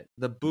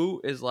the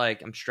boot is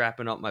like, I'm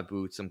strapping up my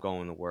boots, I'm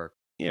going to work.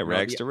 Yeah,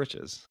 rags to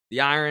riches.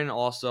 The iron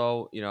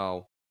also, you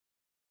know,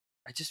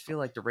 I just feel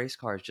like the race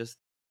car is just,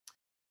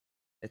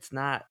 it's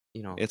not,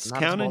 you know, it's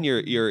counting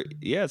your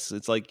yes.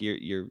 It's like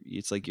you're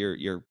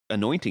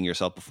anointing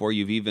yourself before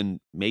you've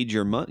even made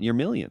your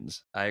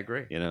millions. I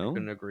agree. You know, I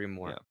couldn't agree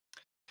more. Yeah.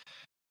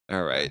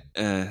 All right,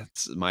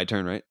 it's my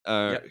turn, right?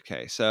 Yep.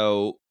 Okay,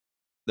 so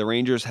the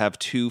Rangers have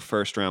 2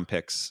 first-round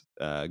picks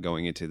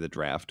going into the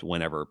draft,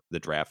 whenever the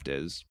draft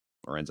is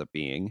or ends up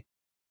being.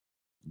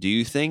 Do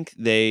you think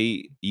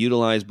they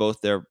utilize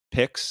both their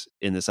picks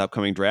in this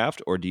upcoming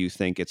draft, or do you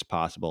think it's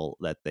possible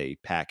that they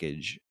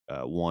package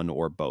one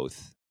or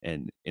both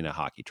in a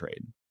hockey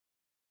trade?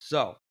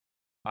 So,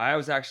 I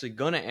was actually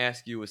going to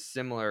ask you a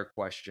similar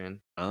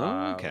question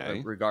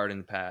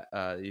regarding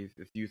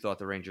if you thought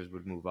the Rangers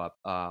would move up.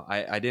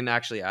 I didn't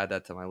actually add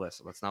that to my list.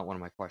 So that's not one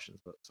of my questions,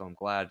 so I'm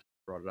glad you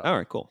brought it up. All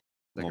right, cool.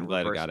 Well, I'm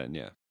glad I got it,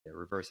 yeah.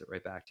 Reverse it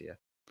right back to you.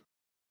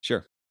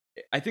 Sure.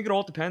 I think it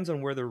all depends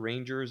on where the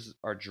Rangers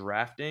are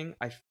drafting.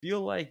 I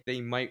feel like they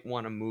might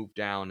want to move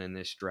down in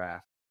this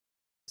draft.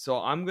 So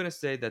I'm going to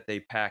say that they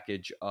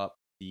package up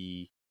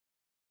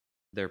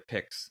their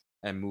picks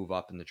and move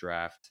up in the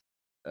draft.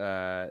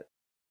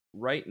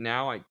 Right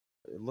now,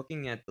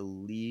 looking at the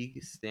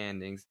league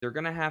standings, they're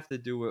going to have to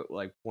do it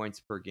like points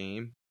per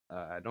game.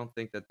 I don't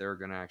think that they're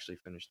going to actually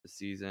finish the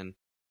season.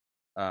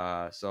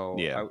 They're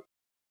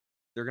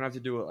going to have to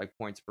do it like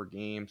points per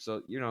game.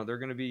 So, you know, they're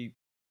going to be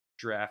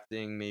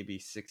drafting maybe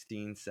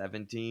 16,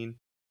 17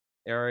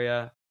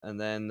 area,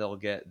 and then they'll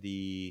get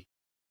I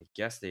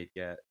guess they'd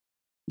get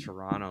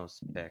Toronto's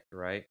pick,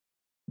 right?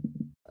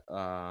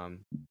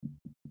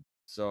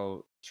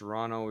 So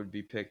Toronto would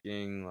be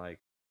picking like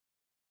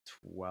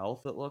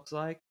 12th, it looks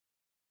like.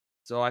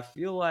 So I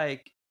feel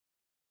like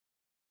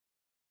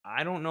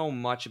I don't know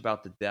much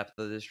about the depth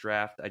of this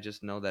draft. I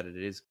just know that it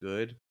is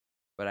good,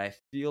 but I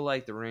feel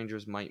like the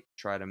Rangers might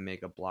try to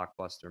make a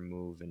blockbuster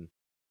move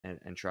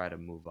and try to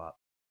move up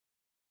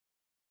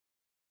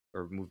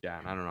or move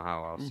down. I don't know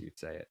how else you'd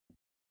say it.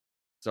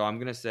 So I'm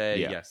gonna say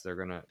yes, they're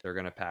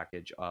gonna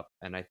package up,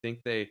 and I think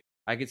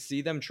I could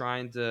see them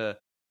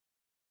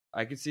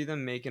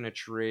making a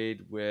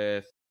trade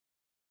with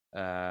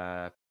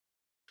I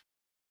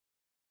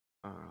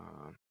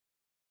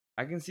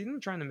can see them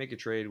trying to make a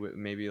trade with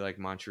maybe like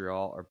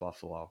Montreal or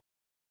Buffalo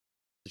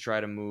to try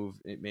to move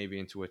it maybe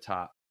into a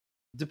top,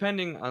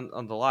 depending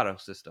on the lotto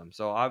system.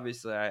 So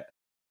obviously, it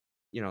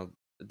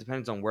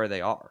depends on where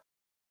they are.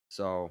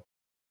 So,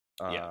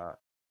 but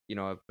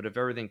if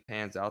everything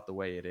pans out the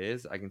way it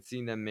is, I can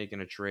see them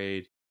making a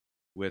trade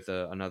with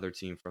another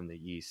team from the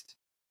East,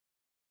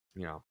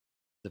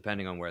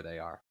 depending on where they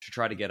are, to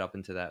try to get up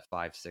into that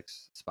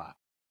 5-6 spot.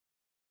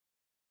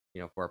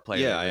 For a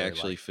player. Yeah, I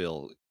actually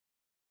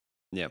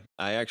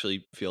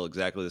feel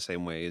exactly the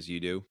same way as you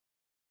do.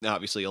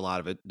 Obviously, a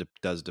lot of it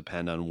does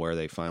depend on where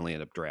they finally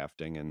end up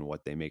drafting and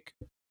what they make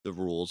the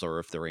rules, or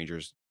if the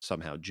Rangers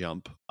somehow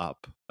jump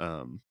up,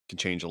 can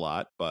change a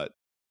lot. But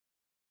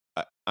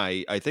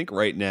I think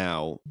right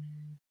now,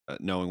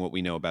 knowing what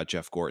we know about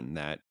Jeff Gorton,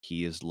 that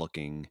he is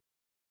looking,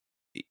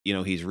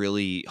 he's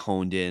really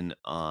honed in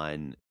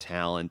on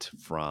talent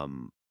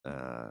from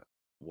that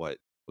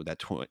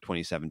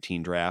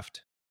 2017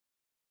 draft.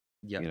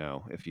 Yeah.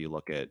 If you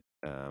look at,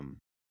 I'm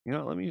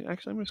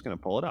just going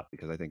to pull it up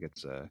because I think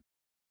it's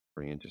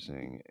pretty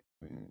interesting.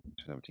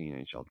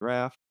 2017 NHL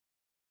draft.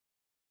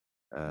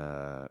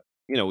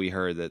 We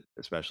heard that,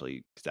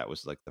 especially because that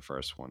was like the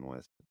first one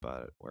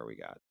but where we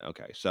got.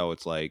 Okay, so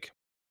it's like,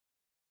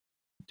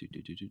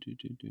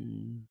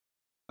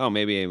 oh,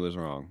 maybe I was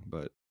wrong,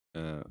 but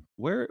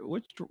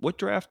what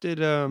draft did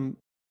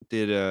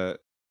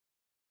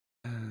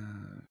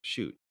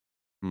shoot?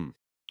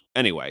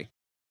 Anyway,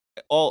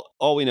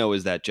 all we know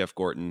is that Jeff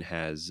Gorton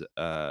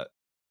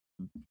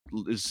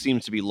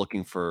seems to be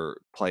looking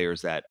for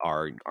players that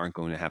aren't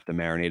going to have to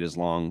marinate as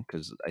long,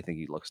 because I think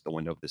he looks at the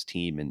window of this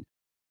team, and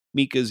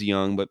Mika's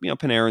young, but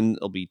Panarin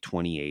will be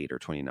 28 or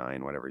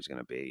 29, whatever he's going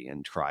to be,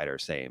 and Kreider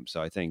same.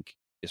 So I think,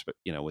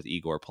 with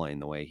Igor playing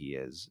the way he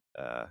is,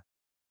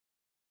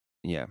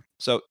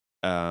 So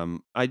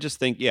I just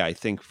think, I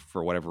think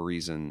for whatever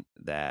reason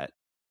that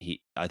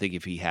I think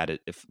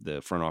if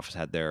the front office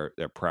had their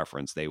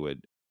preference, they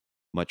would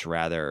much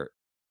rather,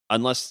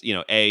 unless,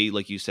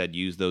 like you said,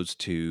 use those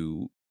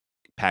two,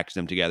 package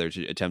them together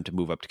to attempt to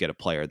move up to get a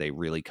player they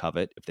really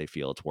covet if they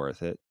feel it's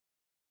worth it.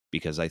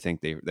 Because I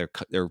think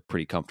they're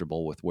pretty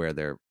comfortable with where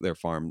their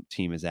farm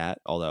team is at.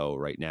 Although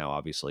right now,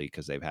 obviously,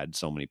 because they've had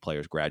so many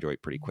players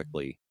graduate pretty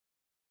quickly,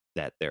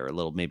 that they're a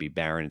little maybe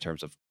barren in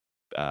terms of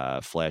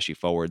flashy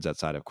forwards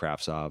outside of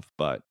Kravtsov.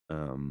 But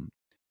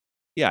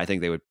I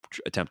think they would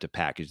attempt to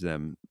package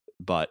them.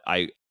 But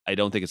I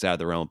don't think it's out of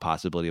the realm of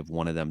possibility of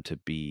one of them to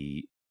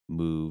be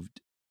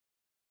moved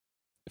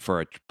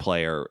for a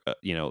player,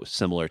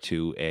 similar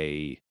to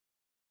a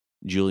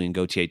Julien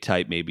Gauthier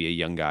type, maybe a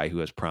young guy who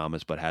has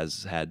promise but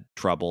has had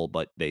trouble,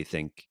 but they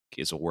think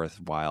is a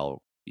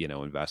worthwhile,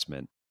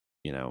 investment,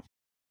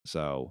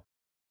 so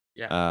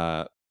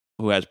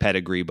who has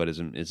pedigree but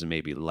isn't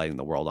maybe lighting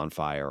the world on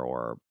fire,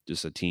 or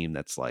just a team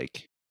that's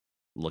like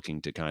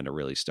looking to kind of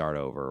really start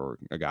over, or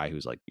a guy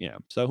who's like,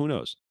 so who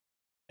knows?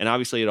 And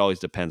obviously it always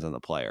depends on the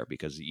player,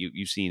 because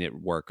you've seen it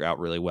work out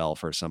really well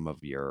for some of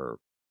your,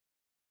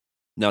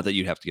 not that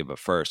you'd have to give a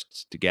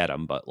first to get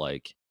them, but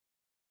like,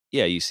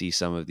 you see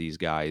some of these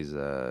guys,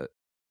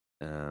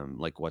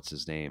 like what's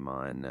his name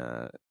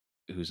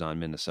who's on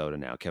Minnesota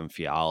now, Kevin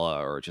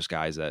Fiala, or just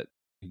guys that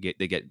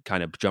get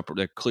kind of jump.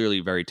 They're clearly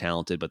very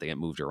talented, but they get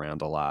moved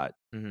around a lot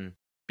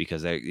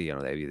because they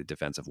have either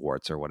defensive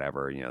warts or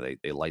whatever.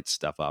 They light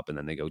stuff up and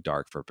then they go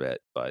dark for a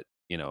bit. But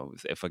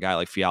if a guy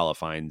like Fiala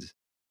finds,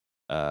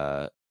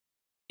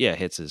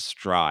 hits his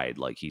stride,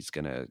 like he's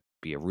gonna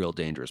be a real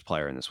dangerous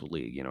player in this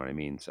league. You know what I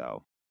mean?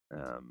 So,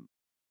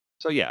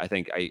 I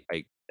think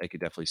I could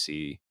definitely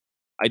see.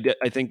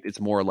 I think it's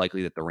more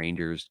likely that the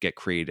Rangers get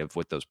creative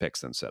with those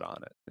picks than sit on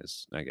it.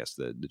 Is, I guess,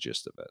 the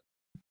gist of it.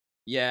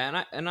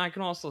 Yeah, and I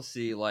can also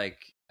see, like,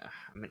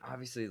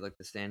 obviously, like,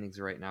 the standings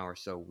right now are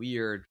so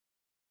weird,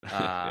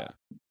 like,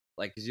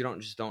 because you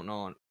don't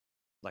know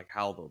like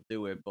how they'll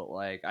do it, but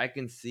like I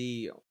can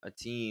see a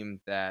team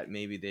that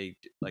maybe they,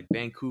 like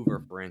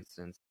Vancouver, for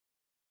instance,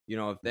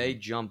 if they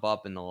jump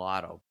up in the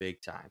lotto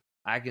big time,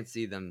 I can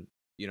see them,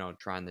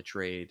 trying to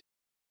trade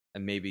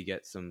and maybe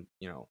get some,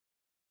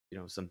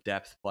 some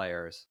depth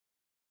players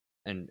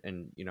and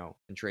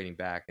trading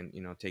back and,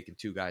 taking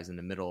two guys in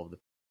the middle of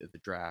the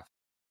draft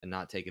and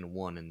not taking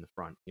one in the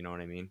front. You know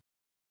what I mean?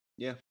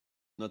 Yeah,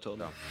 no,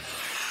 totally. So.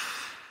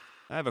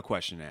 I have a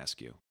question to ask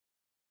you.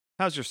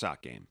 How's your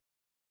sock game?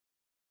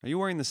 Are you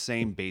wearing the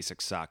same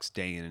basic socks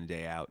day in and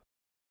day out?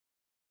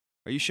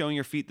 Are you showing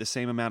your feet the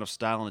same amount of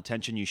style and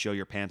attention you show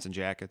your pants and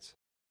jackets?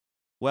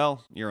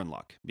 Well, you're in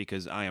luck,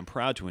 because I am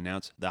proud to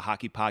announce the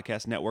Hockey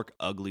Podcast Network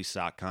Ugly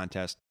Sock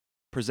Contest,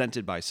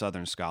 presented by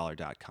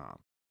SouthernScholar.com.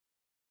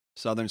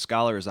 Southern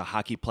Scholar is a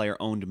hockey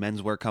player-owned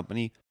menswear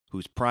company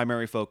whose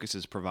primary focus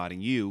is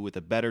providing you with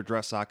a better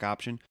dress sock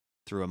option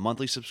through a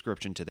monthly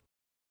subscription to them.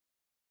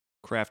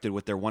 Crafted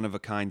with their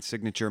one-of-a-kind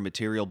signature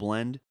material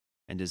blend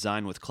and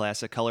designed with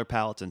classic color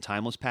palettes and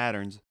timeless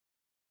patterns,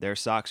 their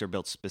socks are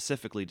built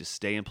specifically to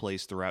stay in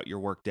place throughout your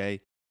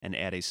workday and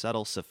add a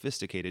subtle,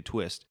 sophisticated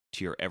twist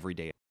to your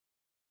everyday.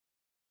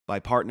 By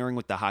partnering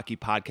with the Hockey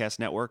Podcast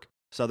Network,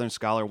 Southern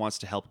Scholar wants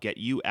to help get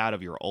you out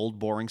of your old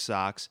boring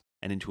socks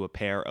and into a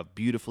pair of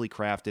beautifully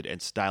crafted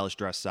and stylish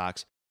dress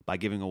socks by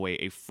giving away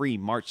a free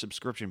March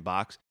subscription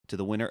box to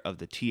the winner of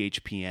the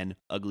THPN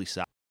Ugly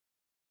Sock.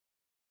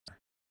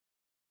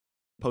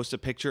 Post a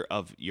picture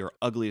of your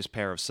ugliest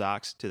pair of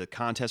socks to the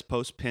contest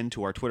post pinned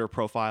to our Twitter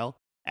profile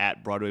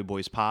at Broadway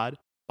Boys Pod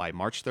by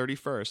March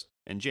 31st,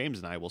 and James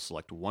and I will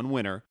select one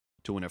winner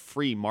to win a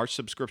free March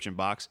subscription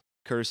box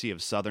courtesy of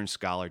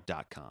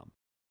SouthernScholar.com.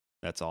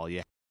 That's all you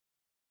have.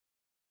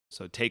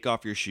 So take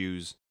off your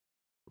shoes,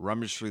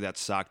 rummage through that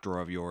sock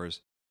drawer of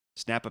yours,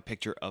 snap a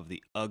picture of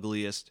the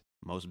ugliest,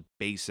 most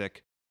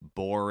basic,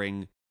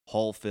 boring,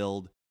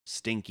 hole-filled,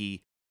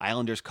 stinky,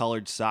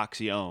 Islanders-colored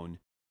socks you own,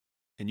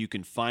 and you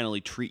can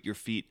finally treat your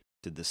feet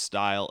to the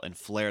style and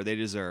flair they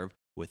deserve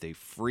with a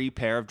free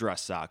pair of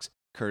dress socks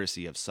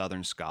courtesy of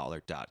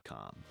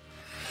SouthernScholar.com.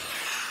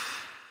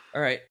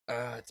 All right,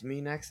 it's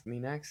me next.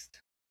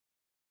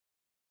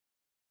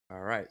 All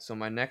right, so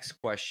my next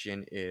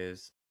question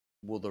is,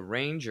 will the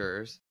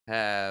Rangers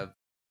have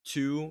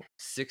 2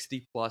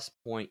 60-plus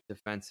point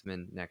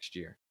defensemen next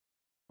year?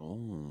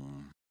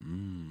 I'm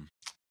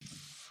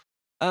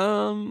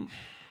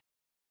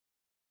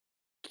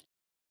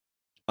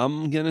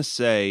going to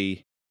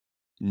say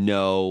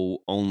no,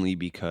 only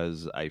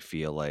because I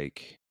feel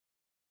like,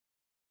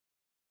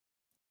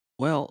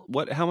 well,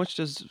 how much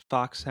does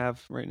Fox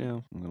have right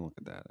now? I'm going to look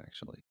at that,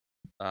 actually.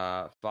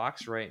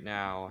 Fox right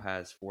now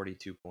has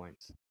 42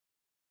 points.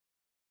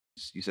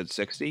 You said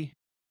 60?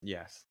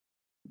 Yes.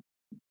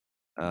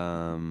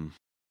 And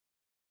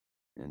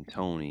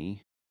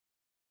Tony,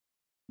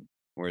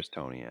 where's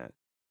Tony at?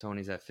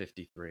 Tony's at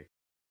 53.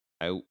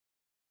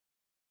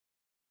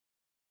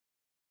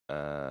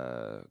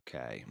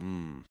 Okay.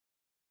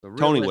 So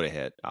Tony would have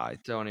hit.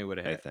 Tony would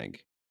have hit. I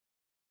think.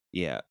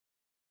 Yeah.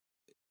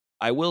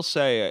 I will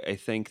say, I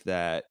think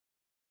that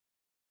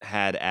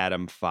had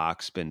Adam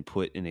Fox been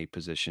put in a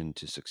position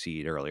to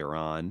succeed earlier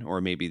on,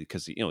 or maybe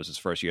because, it was his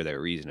first year, they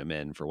were easing him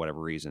in for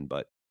whatever reason,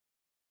 but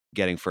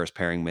getting first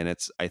pairing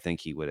minutes, I think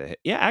he would have hit.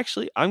 Yeah,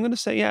 actually, I'm going to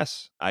say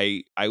yes.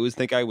 I was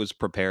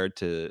prepared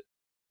to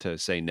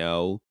say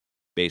no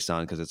based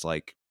on, because it's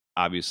like,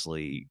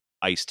 obviously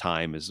ice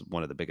time is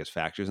one of the biggest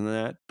factors in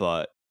that,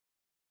 but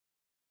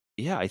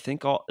yeah, I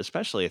think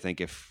especially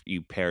if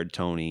you paired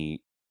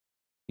Tony,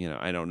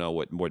 I don't know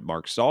what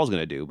Mark Stahl is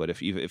going to do, but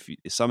if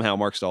somehow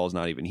Mark Stahl is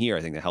not even here,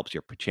 I think that helps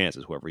your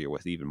chances, whoever you're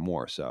with, even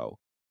more. So,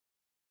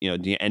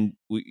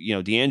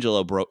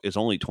 D'Angelo is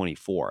only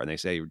 24, and they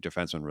say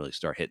defensemen really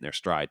start hitting their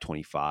stride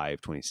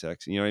 25,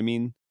 26. You know what I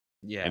mean?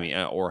 Yeah. I mean,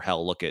 or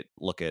hell, look at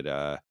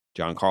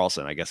John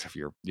Carlson. I guess if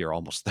you're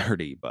almost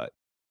 30, but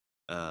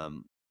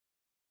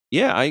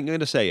yeah, I'm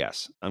going to say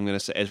yes. I'm going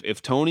to say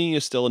if Tony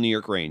is still a New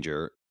York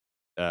Ranger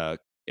and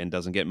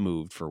doesn't get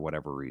moved for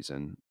whatever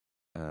reason,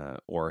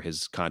 or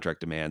his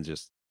contract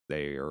demands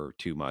they are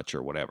too much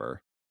or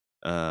whatever,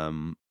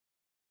 I'm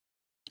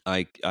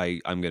going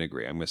to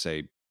agree. I'm going to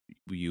say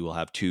you will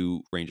have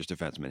 2 Rangers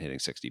defensemen hitting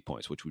 60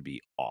 points, which would be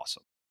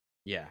awesome.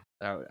 Yeah,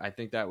 I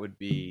think that would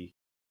be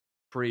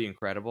pretty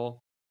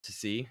incredible to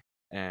see.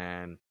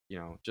 And,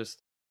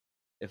 just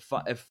if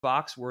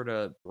Fox were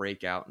to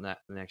break out in that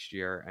next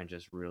year and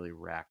just really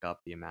rack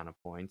up the amount of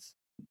points,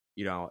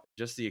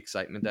 just the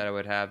excitement that I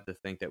would have to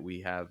think that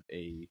we have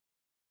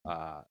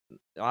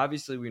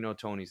obviously we know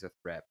Tony's a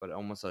threat, but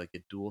almost like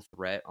a dual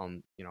threat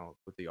on,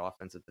 with the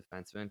offensive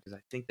defenseman, because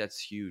I think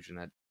that's huge and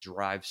that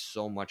drives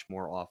so much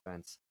more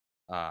offense,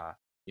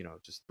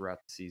 just throughout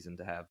the season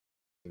to have,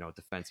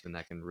 defensemen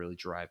that can really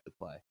drive the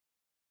play.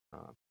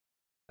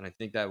 And I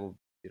think that will,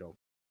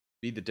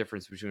 be the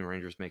difference between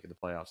Rangers making the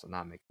playoffs and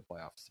not making the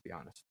playoffs, to be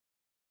honest.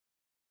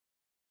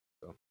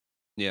 So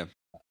yeah,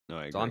 no,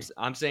 I agree. So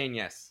I'm saying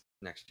yes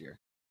next year.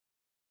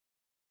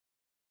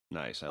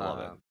 Nice, I love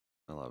it.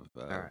 I love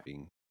right.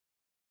 being.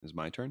 Is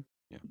my turn?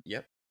 Yeah.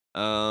 Yep.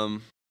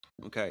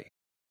 Okay.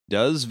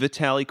 Does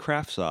Vitaly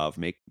Kravtsov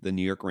make the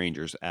New York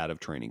Rangers out of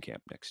training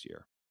camp next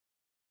year?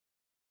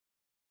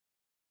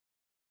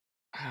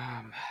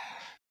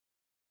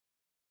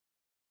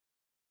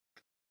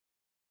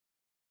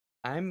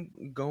 I'm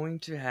going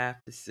to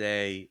have to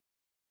say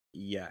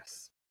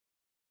yes.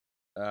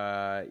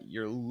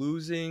 You're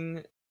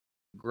losing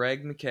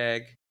Greg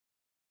McKegg.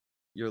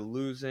 You're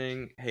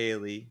losing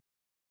Haley.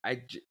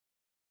 I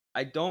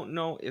don't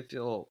know if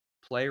he'll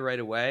play right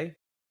away,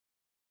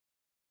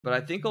 but I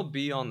think he'll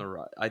be on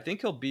the I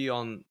think he'll be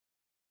on.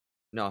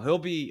 No, he'll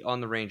be on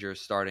the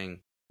Rangers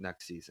starting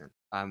next season.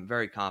 I'm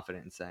very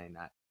confident in saying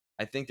that.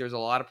 I think there's a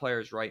lot of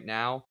players right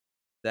now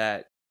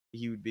that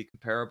he would be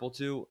comparable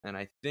to, and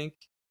I think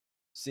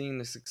seeing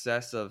the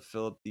success of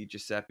Philip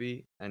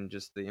DiGiuseppe and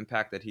just the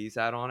impact that he's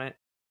had on it,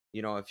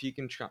 if he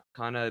can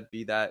kind of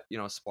be that,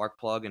 spark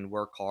plug and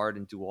work hard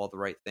and do all the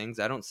right things,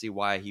 I don't see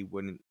why he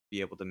wouldn't be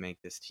able to make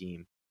this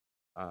team.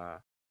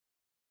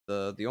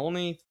 The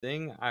only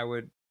thing I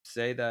would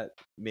say that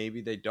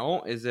maybe they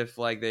don't is if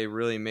like they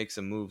really make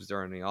some moves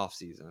during the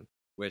offseason,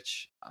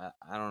 which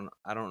I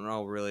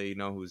don't really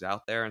know who's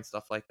out there and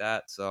stuff like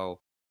that. So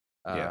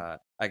I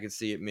could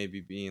see it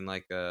maybe being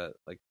like the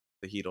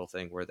Heedle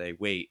thing where they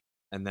wait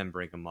and then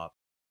bring him up,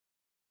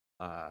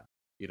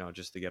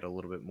 just to get a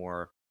little bit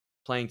more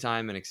playing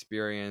time and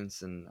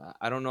experience. And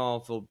I don't know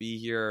if he'll be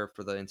here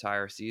for the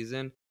entire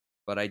season,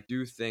 but I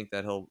do think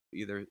that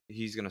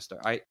he's going to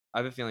start. I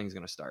have a feeling he's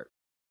going to start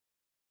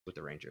with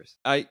the Rangers.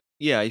 I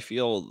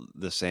feel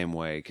the same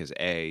way because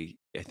I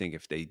think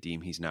if they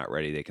deem he's not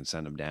ready, they can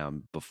send him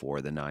down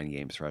before the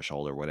 9-game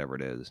threshold or whatever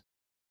it is.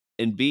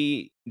 And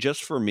B,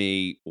 just for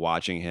me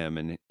watching him,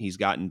 and he's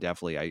gotten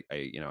definitely.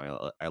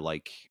 I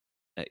like.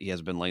 He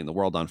has been lighting the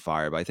world on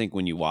fire, but I think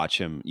when you watch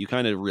him, you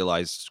kind of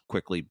realize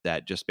quickly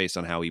that just based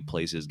on how he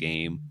plays his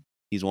game,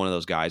 he's one of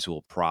those guys who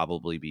will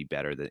probably be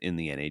better in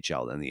the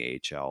NHL than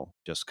the AHL.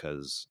 Just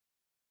because,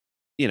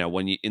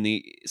 when you in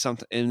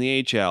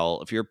the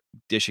AHL, if you're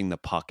dishing the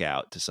puck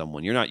out to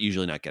someone, you're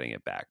usually not getting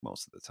it back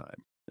most of the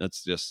time.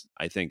 That's just,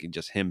 I think,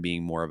 just him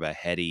being more of a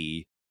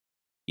heady,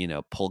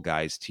 pull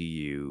guys to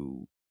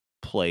you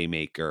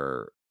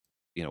playmaker,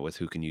 with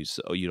who can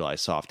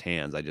utilize soft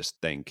hands. I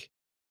think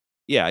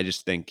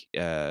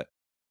I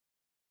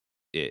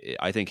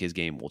think his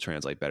game will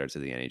translate better to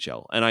the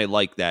NHL, and I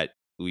like that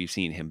we've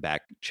seen him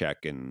back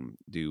check and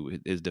do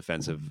his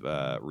defensive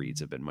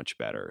reads have been much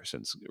better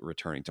since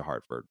returning to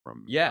Hartford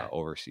from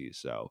overseas.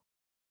 So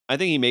I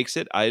think he makes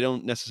it. I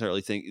don't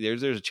necessarily think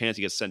there's a chance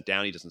he gets sent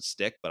down. He doesn't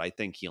stick, but I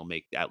think he'll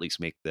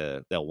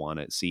they'll want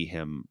to see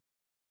him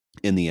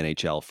in the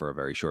NHL for a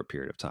very short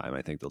period of time.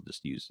 I think they'll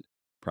just use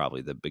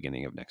probably the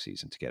beginning of next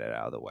season to get it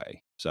out of the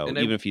way. So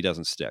even if he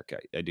doesn't stick,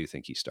 I do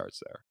think he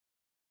starts there.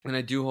 And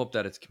I do hope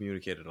that it's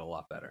communicated a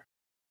lot better.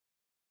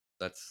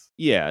 That's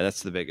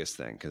the biggest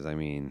thing. Cause I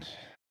mean,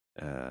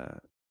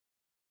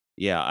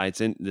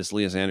 it's in this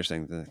Lias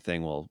Andersson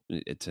thing. Well,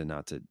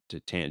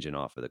 to tangent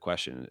off of the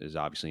question is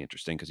obviously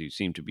interesting because he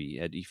seemed to be,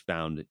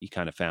 he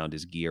kind of found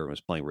his gear and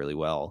was playing really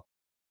well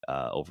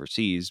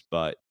overseas,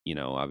 but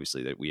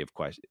obviously that we have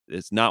questions.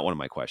 It's not one of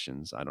my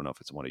questions. I don't know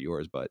if it's one of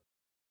yours, but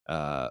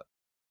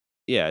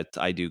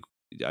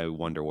I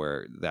wonder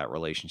where that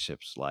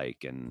relationship's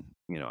like, and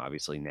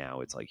obviously now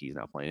it's like he's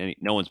not playing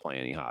no one's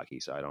playing any hockey,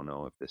 so I don't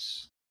know if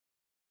this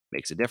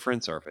makes a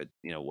difference or if it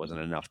wasn't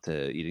enough he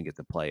didn't get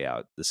to play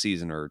out the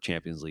season or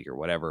Champions League or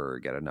whatever, or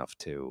get enough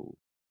to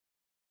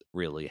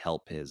really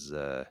help his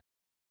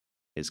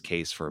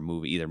case for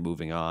either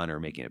moving on or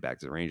making it back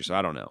to the Rangers. So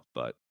I don't know,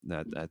 but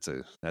that's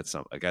I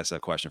guess a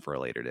question for a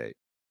later date.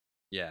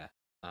 Yeah.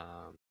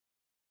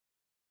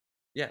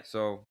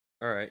 So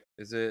all right,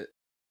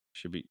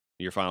 should be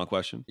your final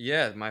question?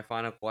 Yeah, my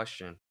final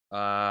question.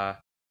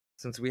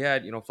 Since we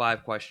had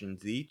 5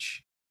 questions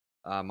each,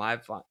 my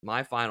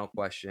final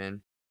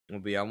question will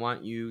be: I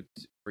want you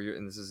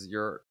and this is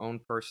your own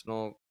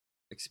personal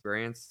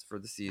experience for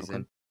the season.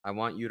 Okay. I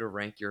want you to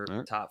rank your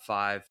top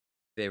 5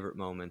 favorite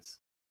moments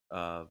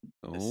of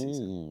this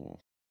season.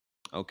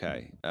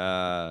 Okay.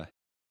 Oh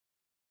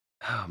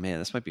man,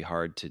 this might be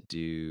hard to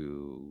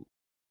do.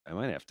 I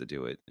might have to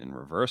do it in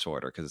reverse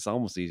order because it's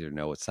almost easier to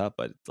know what's up,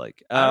 but it's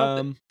like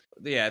there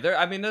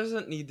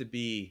doesn't need to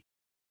be.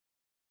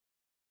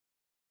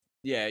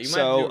 Yeah, you might. So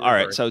do reverse, all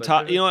right, so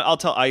top. You know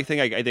what? I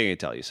think I can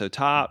tell you. So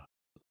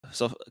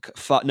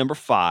number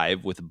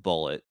 5 with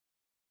Bullet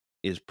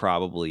is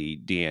probably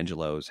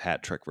D'Angelo's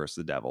hat trick versus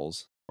the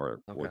Devils,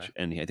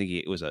 and I think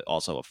it was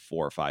also a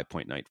 4 or 5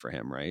 point night for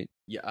him, right?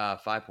 Yeah,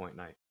 5 point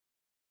night.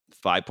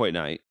 5 point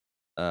night.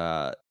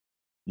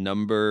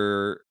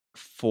 Number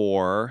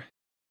 4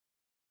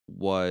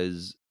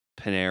 was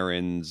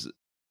Panarin's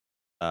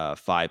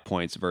 5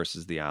 points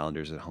versus the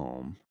Islanders at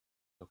home.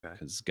 Okay.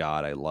 Because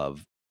God, I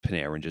love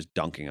Panarin just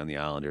dunking on the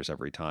Islanders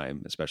every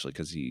time, especially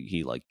because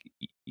he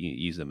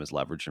used them as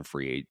leverage in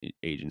free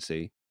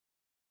agency.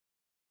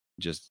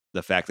 Just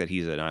the fact that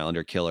he's an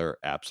Islander killer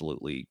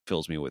absolutely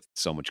fills me with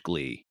so much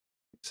glee.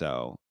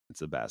 So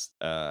it's the best.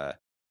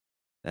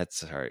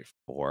 That's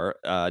 4.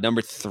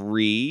 Number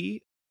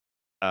 3,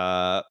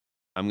 I'm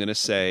gonna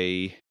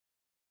say.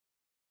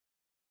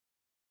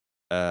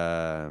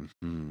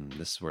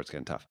 This is where it's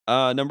getting tough.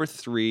 Number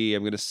 3,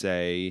 I'm gonna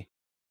say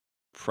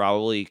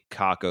probably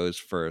Kakko's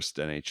first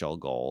NHL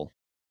goal.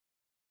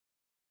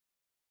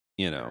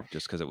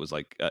 Just because it was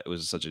it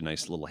was such a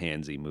nice little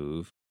handsy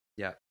move.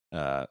 Yeah.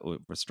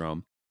 With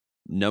Strome.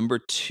 Number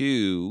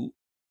 2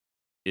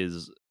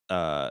 is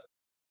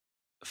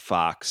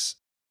Fox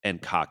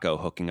and Kakko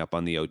hooking up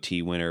on the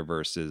OT winner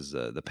versus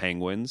the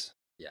Penguins.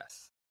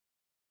 Yes.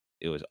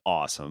 It was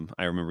awesome.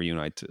 I remember you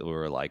and I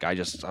were like, I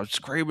was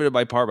screaming at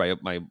my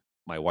part.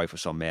 My wife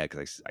was so mad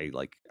because I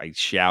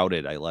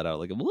shouted. I let out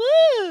like a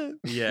woo.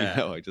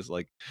 Yeah. I just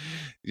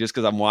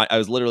because I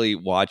was literally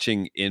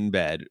watching in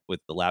bed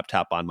with the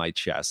laptop on my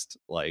chest,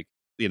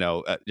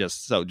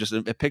 just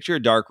picture a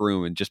dark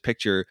room and just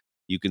picture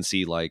you can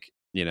see like,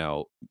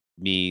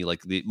 me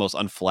like the most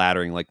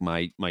unflattering, like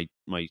my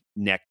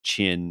neck,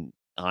 chin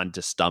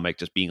onto stomach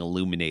just being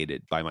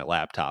illuminated by my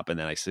laptop. And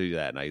then I see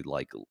that and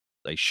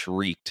I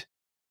shrieked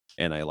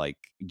and I like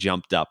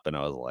jumped up and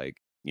I was like,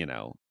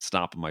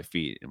 stomping my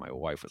feet. And my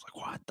wife was like,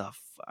 what the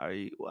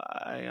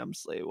why? I'm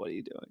slave. What are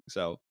you doing?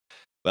 So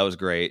that was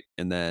great.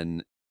 And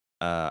then,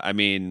 I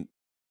mean,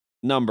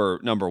 number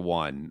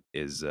one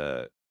is,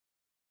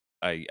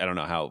 I don't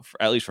know how,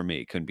 at least for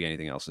me, it couldn't be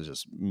anything else. It's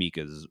just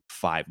Mika's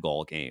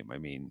 5-goal game. I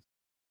mean,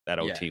 that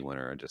OT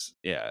winner, just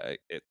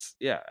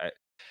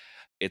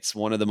it's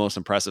one of the most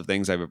impressive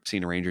things I've ever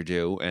seen a Ranger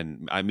do.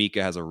 And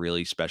Mika has a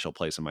really special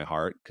place in my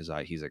heart because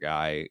he's a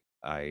guy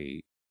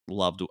I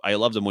loved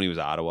him when he was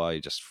at Ottawa.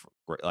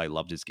 I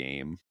loved his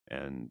game,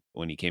 and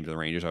when he came to the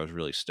Rangers, I was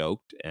really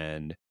stoked.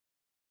 And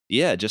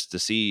yeah, just to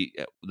see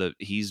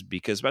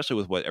because especially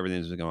with what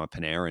everything's been going on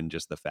Panarin,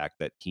 just the fact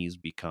that he's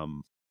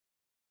become,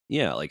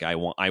 like I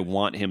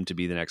want him to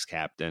be the next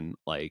captain.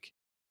 Like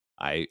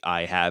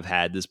I have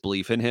had this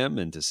belief in him,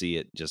 and to see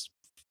it just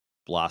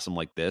blossom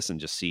like this and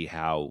just see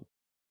how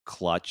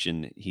clutch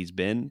and he's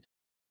been.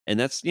 And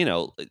that's,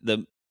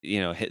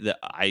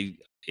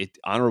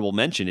 honorable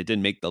mention, it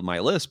didn't make my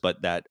list,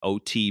 but that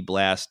OT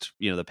blast,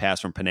 the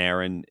pass from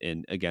Panarin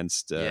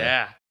against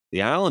the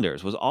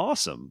Islanders was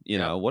awesome.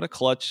 What a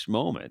clutch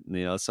moment.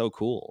 It's so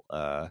cool.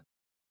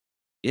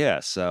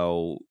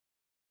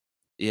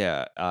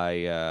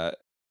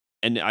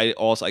 And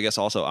I guess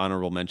also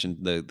honorable mention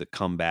the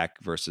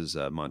comeback versus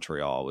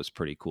Montreal was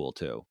pretty cool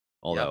too.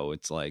 Although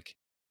it's like,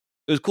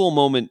 it was a cool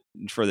moment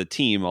for the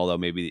team, although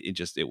maybe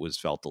it was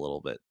felt a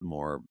little bit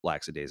more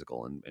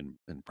lackadaisical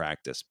in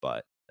practice.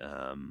 But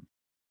that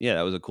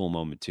was a cool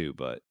moment too.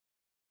 But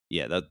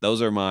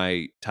those are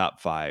my top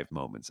 5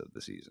 moments of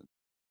the season.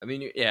 I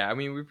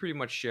mean, we pretty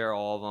much share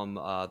all of them.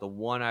 The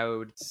one I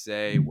would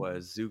say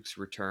was Zook's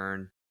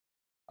return.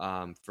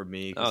 For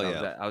me,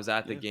 I was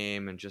at the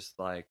game, and just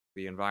like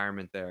the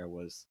environment there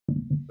was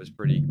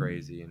pretty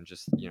crazy, and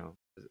just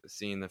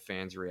seeing the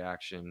fans'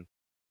 reaction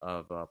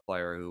of a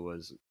player who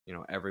was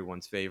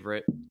everyone's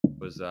favorite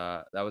was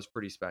that was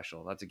pretty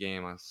special. That's a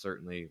game I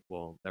certainly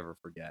will never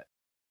forget.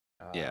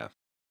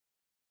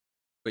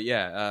 But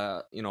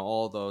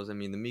all those. I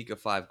mean, the Mika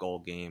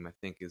 5-goal game, I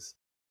think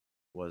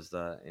was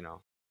the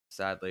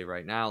sadly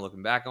right now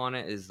looking back on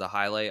it, is the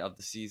highlight of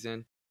the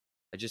season.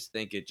 I just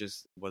think it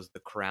just was the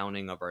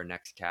crowning of our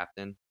next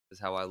captain, is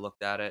how I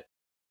looked at it.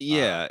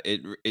 Yeah,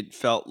 it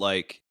felt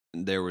like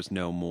there was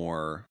no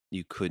more.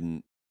 You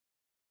couldn't,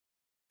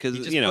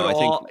 because I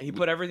think he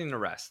put everything to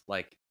rest.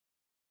 Like,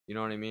 you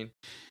know what I mean?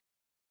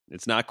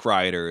 It's not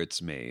Kreider,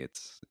 it's me.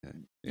 It's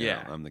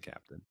I'm the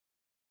captain.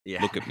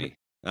 Yeah, look at me,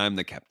 I'm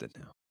the captain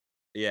now.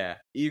 Yeah,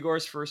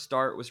 Igor's first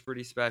start was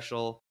pretty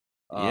special.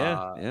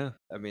 I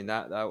mean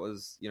that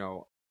was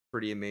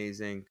pretty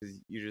amazing,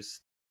 because you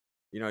just.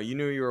 You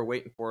knew you were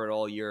waiting for it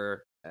all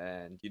year,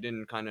 and you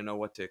didn't kind of know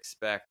what to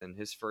expect. And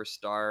his first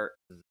start,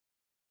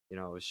 it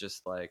was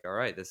just like, all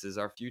right, this is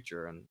our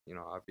future. And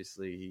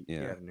obviously he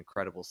had an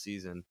incredible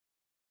season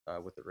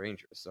with the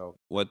Rangers. So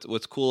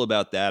what's cool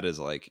about that is,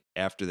 like,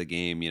 after the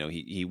game,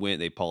 he went,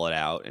 they pull it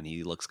out, and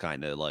he looks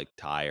kind of like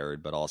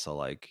tired, but also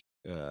like,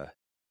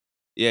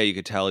 you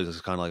could tell he's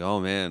just kind of like, oh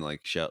man,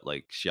 like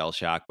shell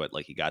shock, but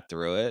like he got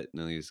through it,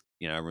 and then he's,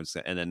 everyone's,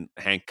 and then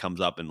Hank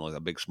comes up and like a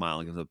big smile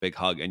and gives a big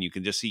hug, and you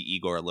can just see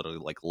Igor literally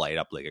like light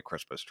up like a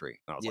Christmas tree.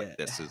 And I was like,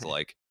 this is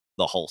like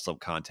the wholesome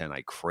content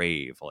I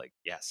crave. Like,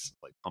 yes,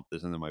 like pump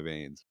this into my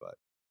veins. But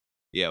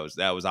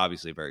that was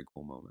obviously a very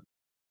cool moment.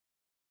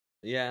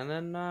 Yeah, and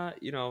then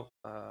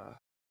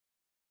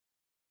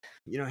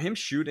him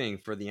shooting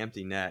for the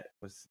empty net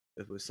was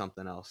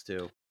something else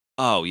too.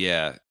 Oh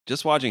yeah,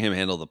 just watching him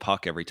handle the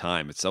puck every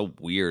time, it's so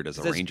weird as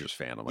a Rangers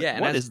fan. I'm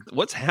like,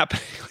 what's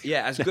happening?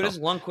 Yeah, as good as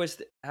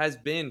Lundqvist has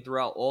been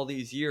throughout all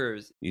these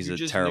years, he's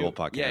a terrible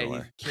puck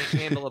handler. He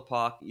can't handle a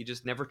puck. You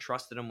just never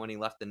trusted him when he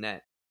left the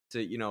net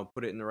to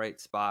put it in the right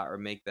spot or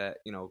make that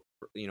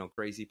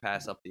crazy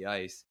pass up the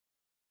ice.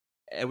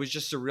 It was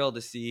just surreal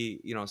to see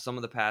some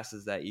of the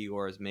passes that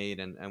Igor has made,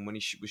 and when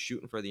he was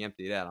shooting for the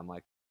empty net, I'm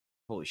like,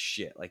 holy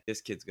shit! Like,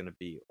 this kid's gonna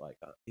be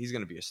he's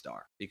gonna be a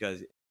star,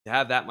 because to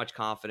have that much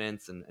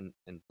confidence and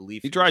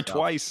belief. He tried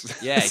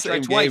twice. Yeah, he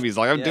tried twice. Game. He's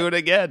like, I'm doing it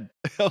again.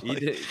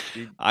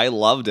 I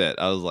loved it.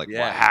 I was like,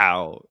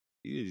 wow.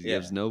 He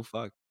gives no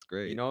fuck. It's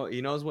great.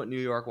 He knows what New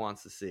York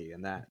wants to see,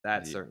 and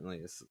that certainly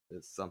is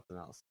something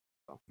else.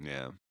 So.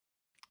 Yeah.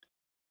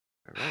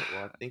 All right.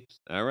 Well, I think.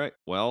 All right.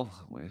 Well,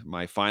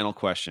 my final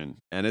question,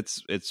 and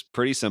it's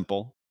pretty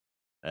simple,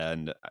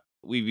 and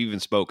we've even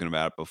spoken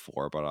about it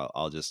before, but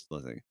I'll just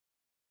listen.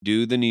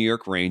 Do the New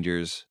York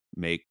Rangers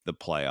make the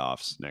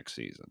playoffs next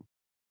season?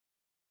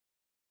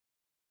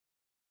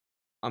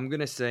 I'm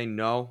going to say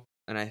no.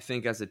 And I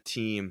think as a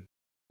team,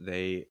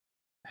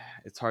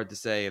 it's hard to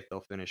say if they'll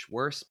finish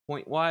worse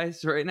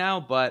point-wise right now,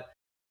 but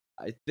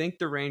I think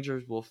the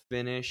Rangers will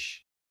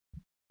finish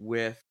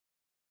with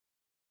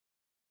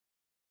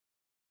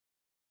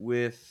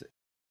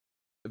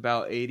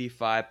about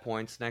 85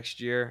 points next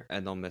year,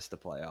 and they'll miss the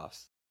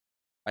playoffs.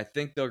 I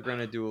think they're going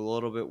to do a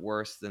little bit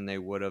worse than they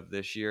would have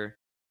this year.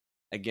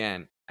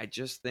 Again, I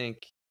just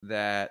think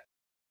that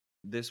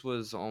this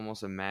was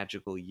almost a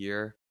magical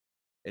year.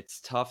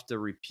 It's tough to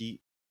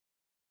repeat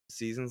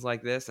seasons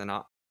like this, and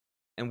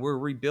we're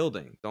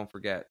rebuilding. Don't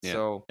forget. Yeah.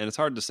 So, and it's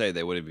hard to say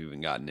they would have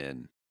even gotten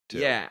in. Too,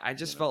 yeah, I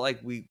just felt like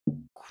we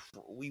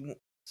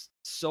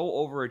so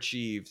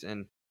overachieved,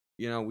 and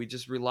we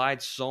just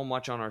relied so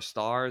much on our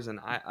stars, and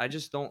I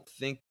just don't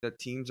think that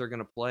teams are going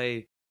to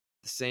play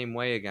the same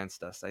way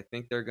against us. I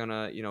think they're going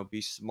to,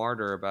 be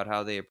smarter about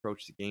how they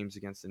approach the games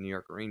against the New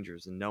York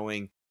Rangers, and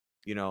knowing,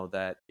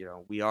 that,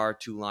 we are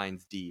 2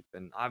 lines deep,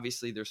 and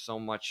obviously there's so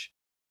much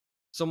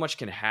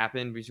can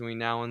happen between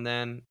now and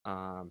then.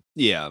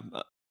 Yeah.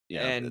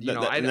 And,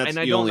 I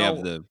don't know.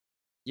 Have the...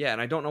 Yeah,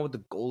 and I don't know what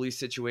the goalie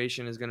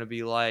situation is going to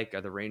be like.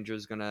 Are the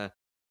Rangers going to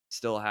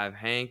still have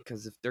Hank?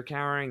 Because if they're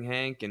carrying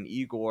Hank and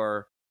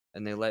Igor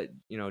and they let,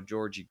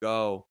 Georgie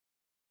go,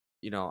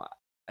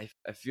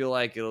 I feel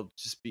like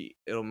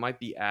it might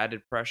be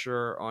added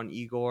pressure on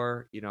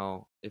Igor.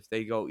 If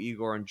they go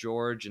Igor and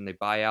George and they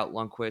buy out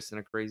Lundqvist in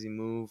a crazy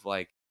move,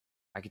 like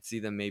I could see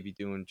them maybe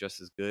doing just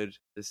as good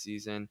this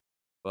season.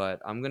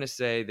 But I'm going to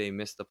say they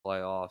missed the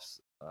playoffs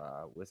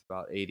with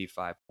about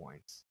 85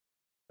 points.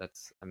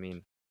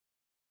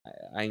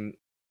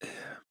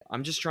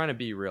 I'm just trying to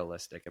be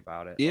realistic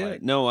about it. Yeah,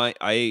 no,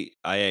 I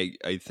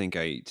think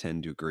I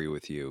tend to agree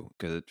with you,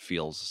 because it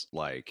feels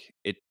like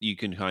it. You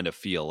can kind of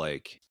feel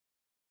like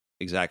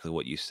exactly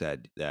what you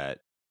said, that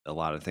a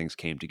lot of things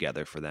came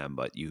together for them,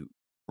 but you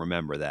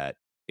remember that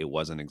it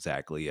wasn't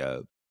exactly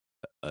a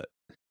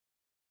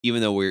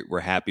even though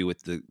we're happy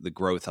with the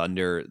growth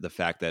under the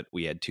fact that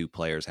we had 2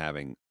 players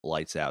having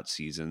lights out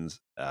seasons,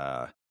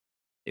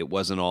 it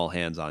wasn't all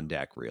hands on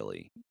deck,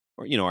 really.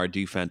 Or, our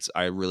defense,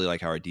 I really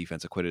like how our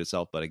defense acquitted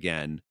itself, but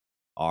again,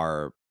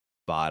 our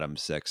bottom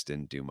 6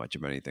 didn't do much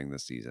of anything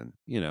this season,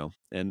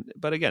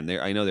 but again,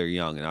 I know they're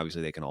young, and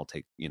obviously they can all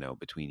take,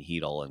 between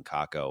Hedl and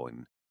Kakko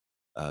and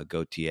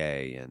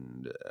Gauthier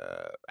and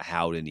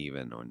Howden,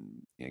 even,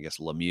 and I guess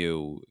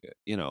Lemieux,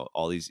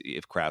 all these,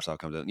 if Kravtsov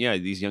comes in,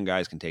 these young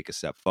guys can take a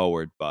step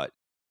forward, but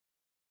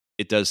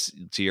it does,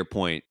 to your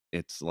point,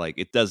 it's like,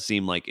 it does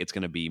seem like it's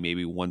going to be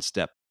maybe one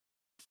step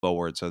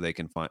forward so they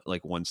can find,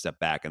 like, one step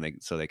back, and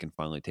so they can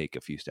finally take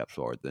a few steps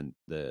forward than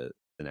the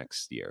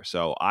next year.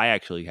 So I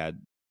actually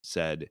had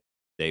said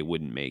they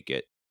wouldn't make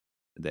it,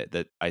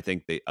 that I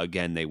think they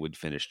would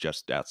finish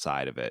just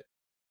outside of it,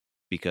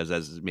 because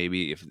as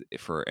maybe if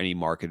for any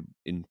market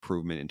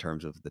improvement in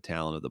terms of the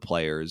talent of the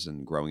players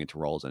and growing into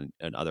roles and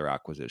other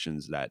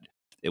acquisitions, that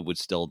it would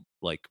still,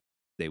 like,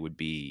 they would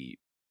be,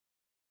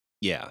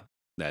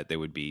 that they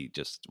would be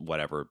just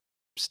whatever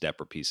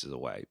step or pieces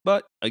away.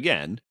 But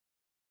again,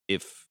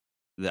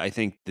 I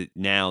think that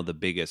now the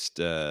biggest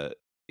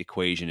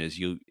equation is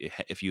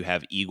if you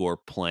have Igor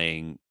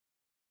playing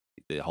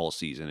the whole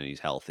season and he's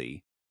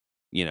healthy,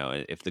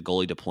 if the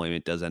goalie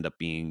deployment does end up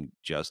being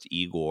just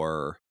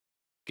Igor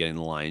getting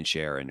the lion's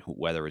share, and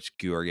whether it's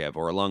Georgiev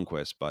or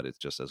Lundqvist, but it's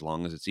just, as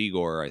long as it's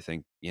Igor, I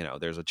think,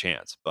 there's a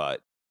chance.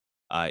 But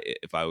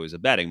if I was a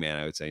betting man,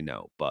 I would say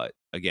no. But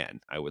again,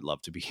 I'd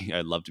love to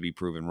be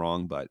proven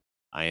wrong, but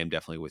I am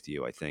definitely with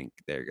you. I think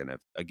they're going to,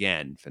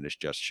 again, finish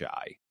just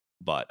shy.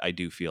 But I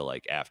do feel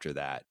like after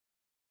that,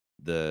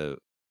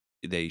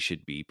 they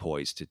should be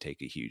poised to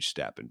take a huge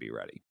step and be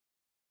ready.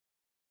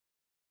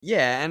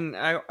 Yeah, and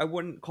I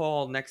wouldn't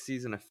call next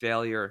season a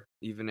failure,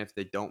 even if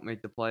they don't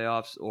make the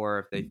playoffs, or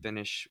if they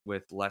finish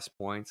with less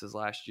points as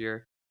last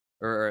year,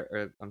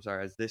 or I'm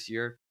sorry, as this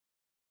year.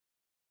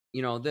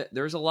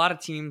 There's a lot of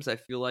teams I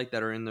feel like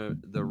that are in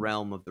the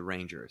realm of the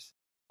Rangers,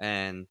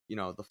 and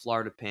the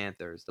Florida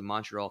Panthers, the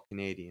Montreal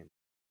Canadiens,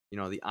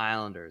 the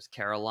Islanders,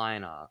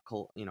 Carolina,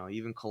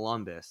 even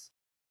Columbus.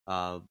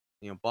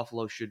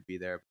 Buffalo should be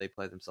there, but they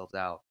play themselves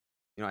out.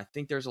 I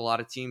think there's a lot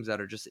of teams that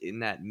are just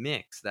in that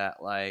mix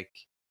that, like,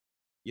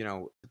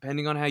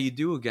 depending on how you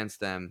do against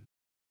them,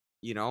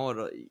 you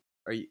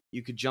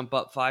could jump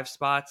up 5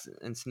 spots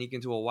and sneak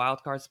into a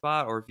wild card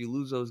spot, or if you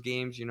lose those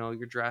games,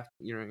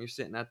 you're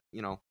sitting at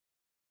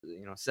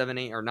 7,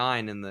 8, or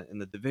 9 in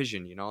the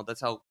division.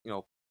 That's how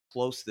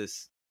close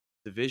this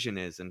division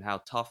is and how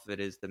tough it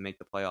is to make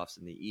the playoffs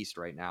in the East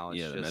right now.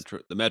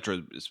 The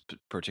Metro is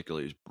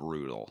particularly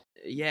brutal.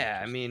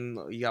 Yeah, I mean,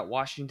 you got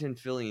Washington,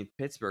 Philly, and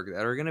Pittsburgh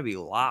that are going to be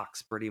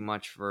locks pretty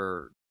much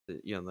for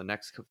the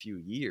next few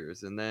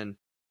years, and then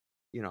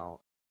the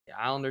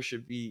Islanders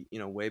should be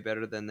way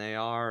better than they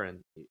are,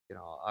 and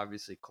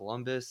obviously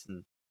Columbus,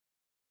 and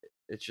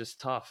it's just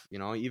tough.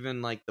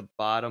 Even like the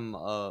bottom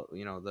of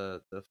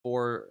the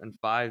 4 and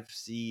 5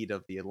 seed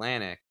of the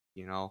Atlantic,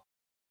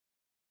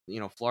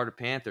 Florida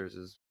Panthers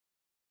is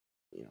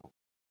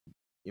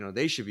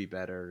they should be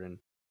better, and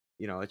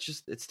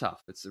it's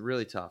tough. It's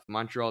really tough.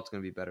 Montreal's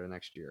going to be better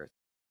next year.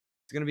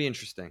 It's going to be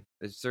interesting.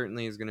 It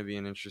certainly is going to be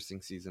an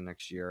interesting season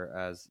next year,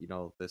 as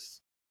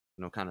this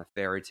kind of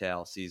fairy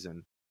tale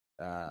season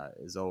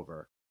is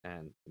over,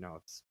 and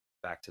it's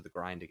back to the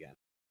grind again.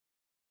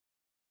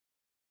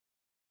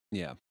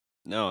 Yeah.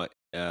 No.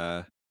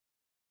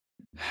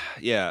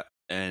 Yeah.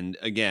 And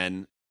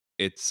again,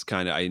 it's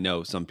kind of, I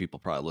know some people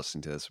probably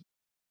listening to this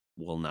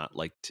will not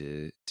like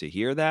to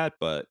hear that,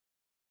 but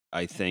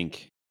I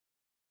think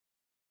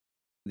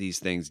these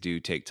things do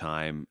take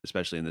time,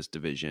 especially in this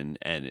division.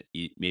 And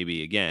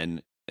maybe,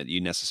 again,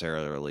 you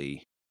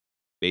necessarily,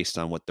 based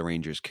on what the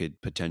Rangers could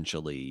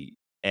potentially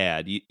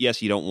add,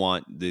 yes, you don't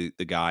want the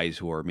guys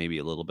who are maybe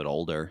a little bit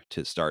older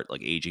to start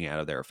like aging out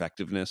of their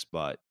effectiveness,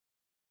 but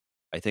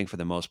I think for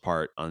the most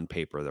part, on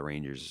paper, the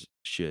Rangers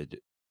should,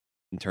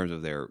 in terms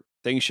of their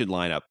things, should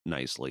line up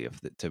nicely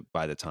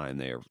by the time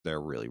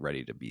they're really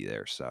ready to be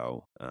there.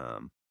 So,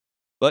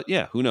 but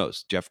yeah, who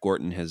knows? Jeff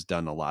Gorton has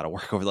done a lot of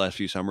work over the last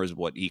few summers.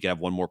 What he could have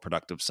one more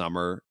productive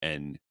summer,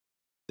 and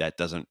that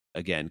doesn't,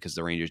 again, because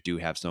the Rangers do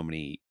have so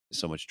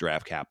much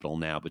draft capital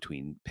now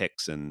between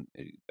picks and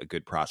a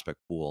good prospect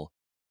pool,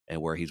 and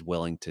where he's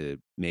willing to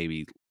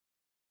maybe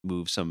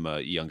move some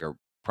younger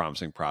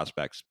promising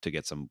prospects to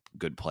get some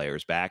good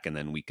players back, and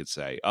then we could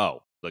say, oh,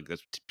 like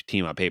this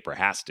team on paper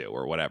has to,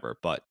 or whatever.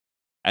 But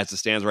as it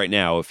stands right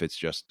now, if it's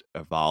just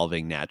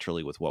evolving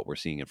naturally with what we're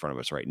seeing in front of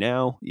us right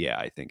now, yeah,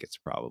 I think it's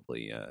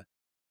probably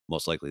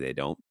most likely they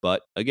don't.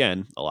 But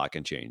again, a lot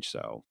can change.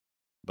 So,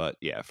 but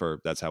yeah,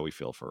 that's how we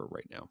feel for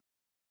right now.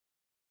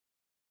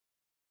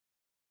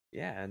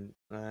 Yeah, and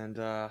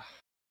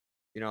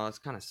it's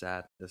kind of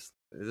sad. This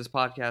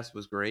podcast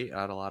was great.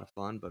 I had a lot of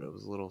fun, but it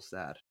was a little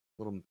sad,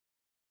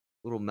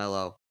 little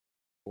mellow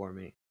for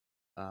me.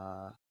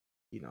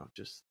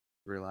 Just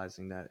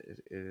realizing that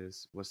it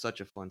was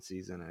such a fun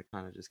season, and it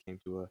kind of just came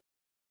to a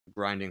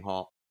grinding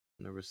halt.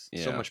 And there was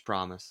so much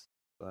promise,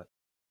 but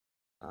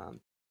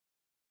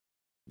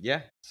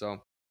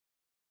So,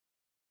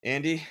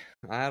 Andy,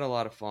 I had a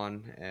lot of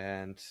fun,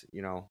 and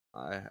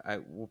I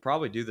will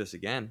probably do this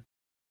again.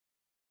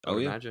 I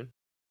would imagine.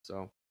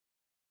 So,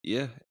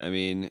 yeah, I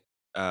mean,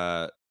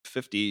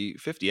 50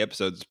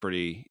 episodes is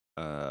pretty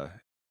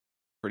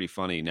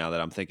funny now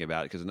that I'm thinking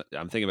about it, because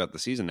I'm thinking about the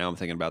season now. I'm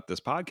thinking about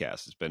this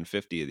podcast. It's been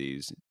 50 of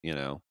these,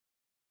 and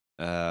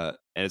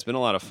it's been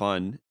a lot of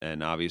fun.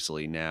 And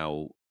obviously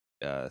now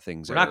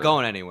things we're not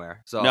going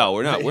anywhere. So no,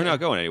 we're not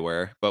going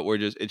anywhere. But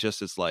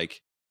it's like,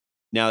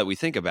 now that we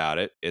think about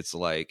it, it's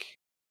like,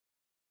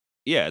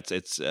 yeah, it's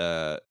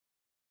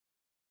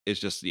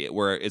just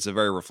it's a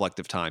very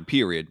reflective time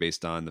period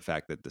based on the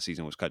fact that the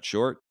season was cut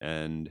short,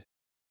 and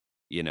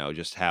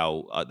just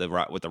how what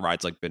the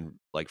ride's been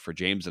like for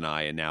James and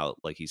I, and now,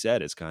 like he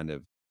said, it's kind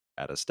of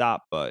at a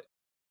stop. But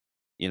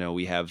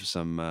we have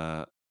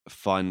some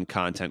fun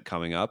content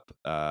coming up.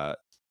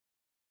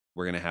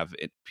 We're gonna have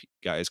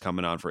guys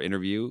coming on for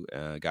interview,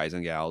 guys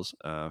and gals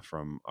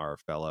from our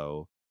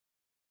fellow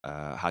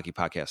Hockey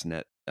Podcast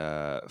Net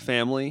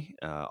family.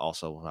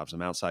 Also, we'll have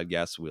some outside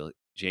guests.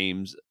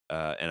 James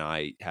and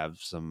I have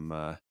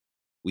some.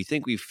 We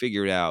think we've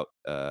figured out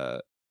a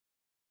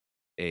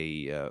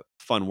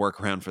fun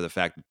workaround for the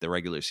fact that the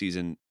regular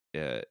season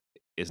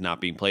is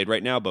not being played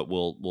right now, but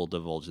we'll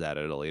divulge that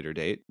at a later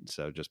date.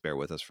 So just bear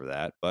with us for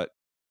that. But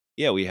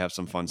yeah, we have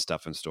some fun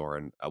stuff in store,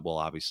 and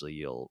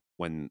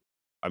when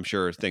I'm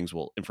sure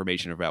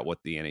information about what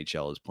the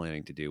NHL is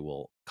planning to do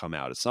will come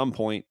out at some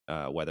point,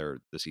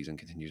 whether the season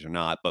continues or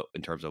not. But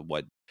in terms of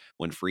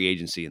when free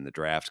agency and the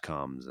draft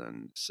comes,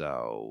 and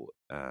so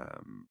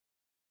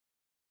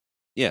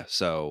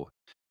so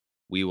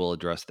we will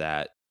address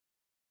that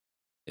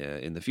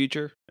in the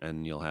future,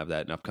 and you'll have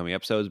that in upcoming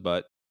episodes.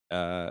 But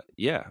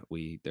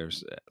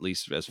there's, at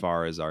least as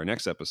far as our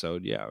next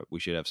episode, we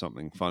should have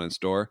something fun in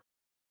store.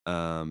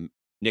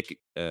 Nick,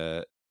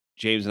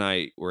 James and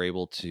I were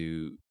able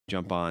to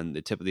jump on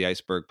the Tip of the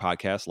Iceberg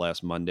podcast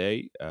last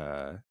Monday,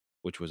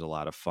 which was a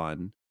lot of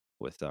fun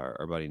with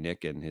our buddy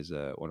Nick and his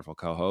wonderful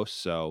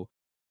co-host. So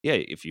yeah,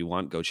 if you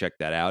want, go check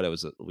that out.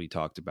 We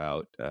talked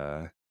about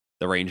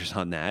the Rangers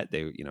on that.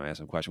 They asked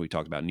some questions. We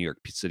talked about New York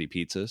City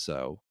pizza.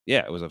 So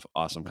yeah, it was an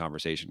awesome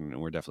conversation,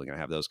 and we're definitely going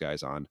to have those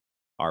guys on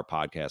our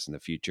podcast in the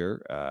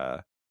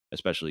future,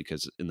 especially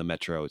because in the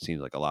Metro, it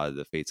seems like a lot of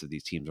the fates of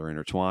these teams are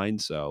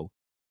intertwined. So,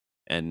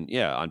 and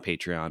yeah, on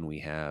Patreon, we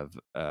have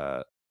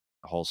a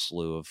whole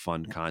slew of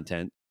fun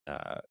content.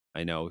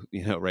 I know,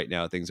 right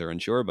now things are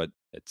unsure, but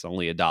it's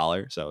only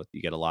 $1. So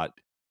you get a lot.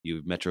 You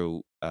have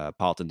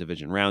Metropolitan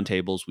Division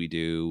roundtables.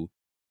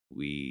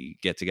 We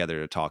get together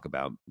to talk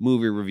about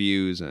movie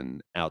reviews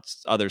and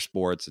other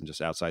sports and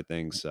just outside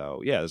things.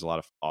 So yeah, there's a lot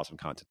of awesome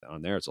content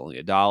on there. It's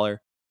only $1.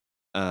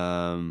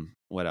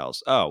 What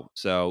else? Oh,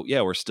 so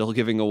yeah, we're still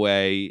giving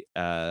away,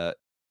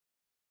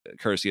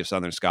 courtesy of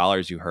Southern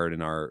Scholars, you heard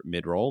in our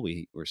mid-roll,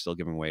 we're still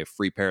giving away a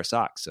free pair of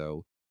socks.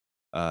 So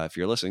if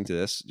you're listening to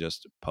this,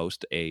 just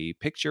post a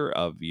picture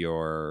of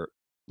your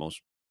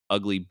most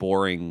ugly,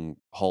 boring,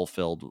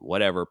 hole-filled,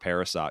 whatever pair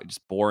of socks,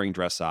 just boring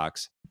dress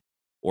socks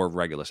or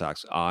regular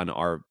socks on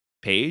our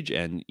page,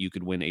 and you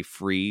could win a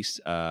free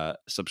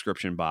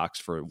subscription box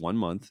for 1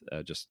 month.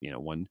 Just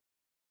one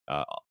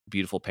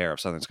beautiful pair of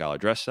Southern Scholar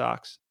dress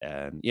socks.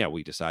 And yeah,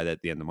 we decided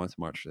at the end of the month,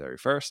 March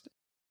 31st.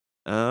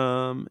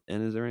 And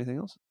is there anything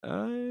else?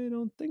 I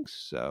don't think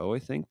so. I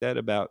think that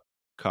about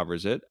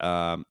covers it.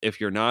 If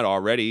you're not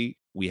already,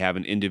 we have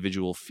an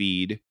individual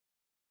feed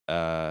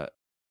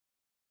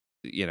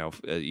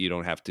you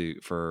don't have to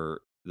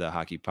for the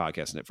Hockey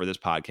Podcast for this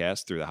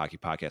podcast through the Hockey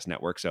Podcast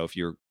Network. So if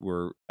you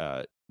were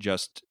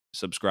just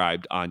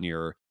subscribed on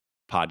your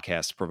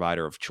podcast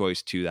provider of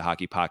choice to the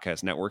Hockey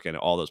Podcast Network and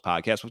all those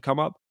podcasts would come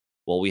up,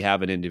 well, we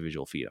have an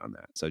individual feed on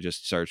that. So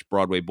just search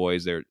Broadway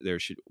Boys.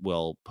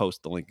 We'll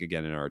post the link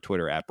again in our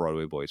Twitter at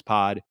Broadway Boys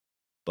Pod.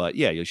 But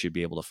yeah, you should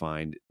be able to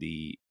find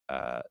the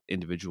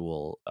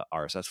individual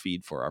RSS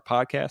feed for our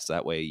podcast.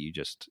 That way you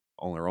just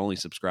are only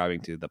subscribing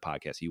to the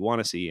podcast you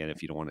want to see. And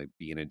if you don't want to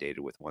be inundated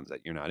with ones that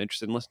you're not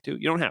interested in listening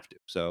to, you don't have to.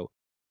 So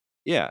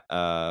yeah,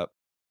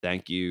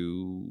 thank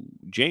you,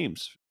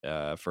 James,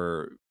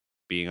 for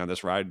being on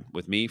this ride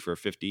with me for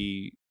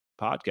 50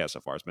 podcasts so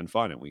far. It's been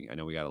fun. And I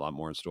know we got a lot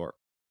more in store.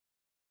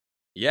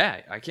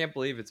 Yeah, I can't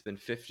believe it's been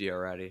 50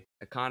 already.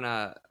 It kind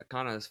of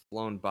has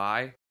flown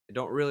by. I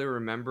don't really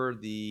remember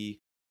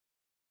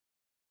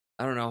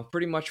I don't know,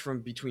 pretty much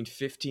from between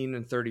 15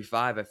 and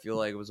 35, I feel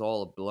like it was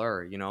all a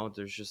blur,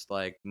 There's just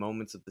like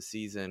moments of the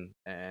season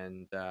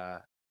and,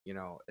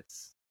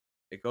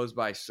 it goes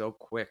by so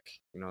quick,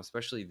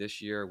 especially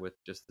this year with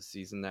just the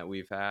season that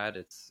we've had.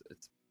 It's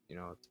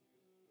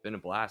been a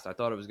blast. I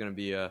thought it was going to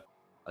be a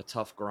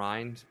tough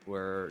grind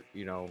where,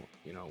 we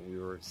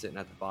were sitting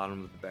at the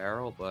bottom of the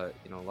barrel, but,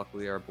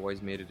 luckily our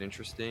boys made it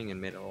interesting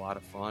and made it a lot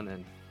of fun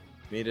and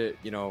made it,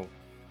 I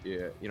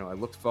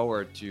looked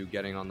forward to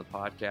getting on the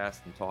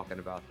podcast and talking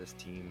about this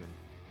team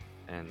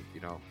and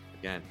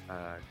again,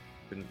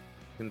 couldn't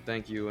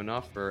thank you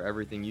enough for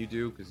everything you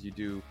do, because you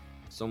do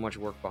so much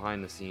work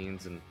behind the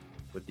scenes and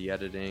with the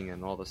editing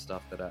and all the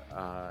stuff that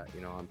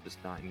I'm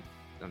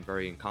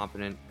very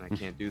incompetent and I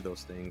can't do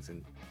those things,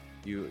 and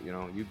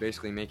you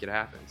basically make it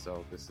happen.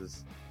 So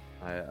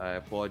I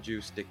applaud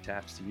you. Stick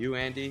taps to you,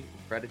 Andy.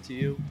 Credit to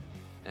you,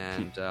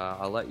 and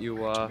I'll let you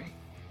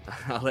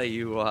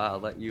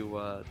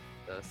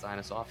sign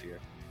us off here.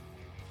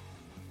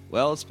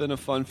 Well, it's been a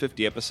fun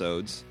 50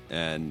 episodes,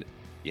 and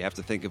you have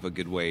to think of a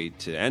good way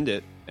to end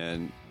it.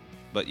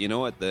 But you know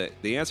what?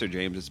 The answer,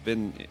 James, it's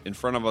been in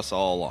front of us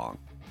all along.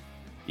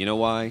 You know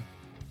why?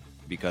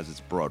 Because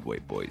it's Broadway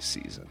Boys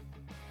season.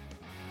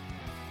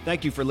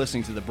 Thank you for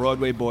listening to the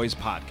Broadway Boys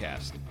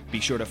podcast. Be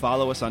sure to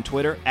follow us on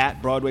Twitter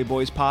at Broadway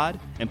Boys Pod,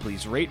 and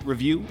please rate,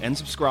 review, and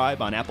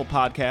subscribe on Apple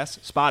Podcasts,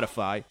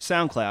 Spotify,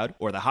 SoundCloud,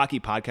 or the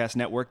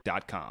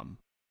HockeyPodcastNetwork.com.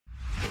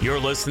 You're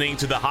listening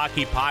to the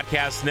Hockey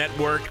Podcast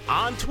Network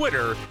on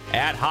Twitter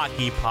at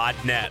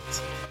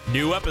HockeyPodNet.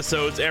 New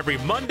episodes every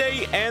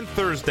Monday and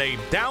Thursday.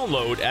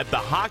 Download at the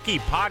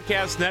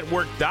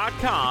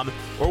HockeyPodcastNetwork.com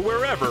or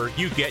wherever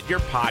you get your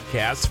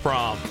podcasts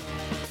from.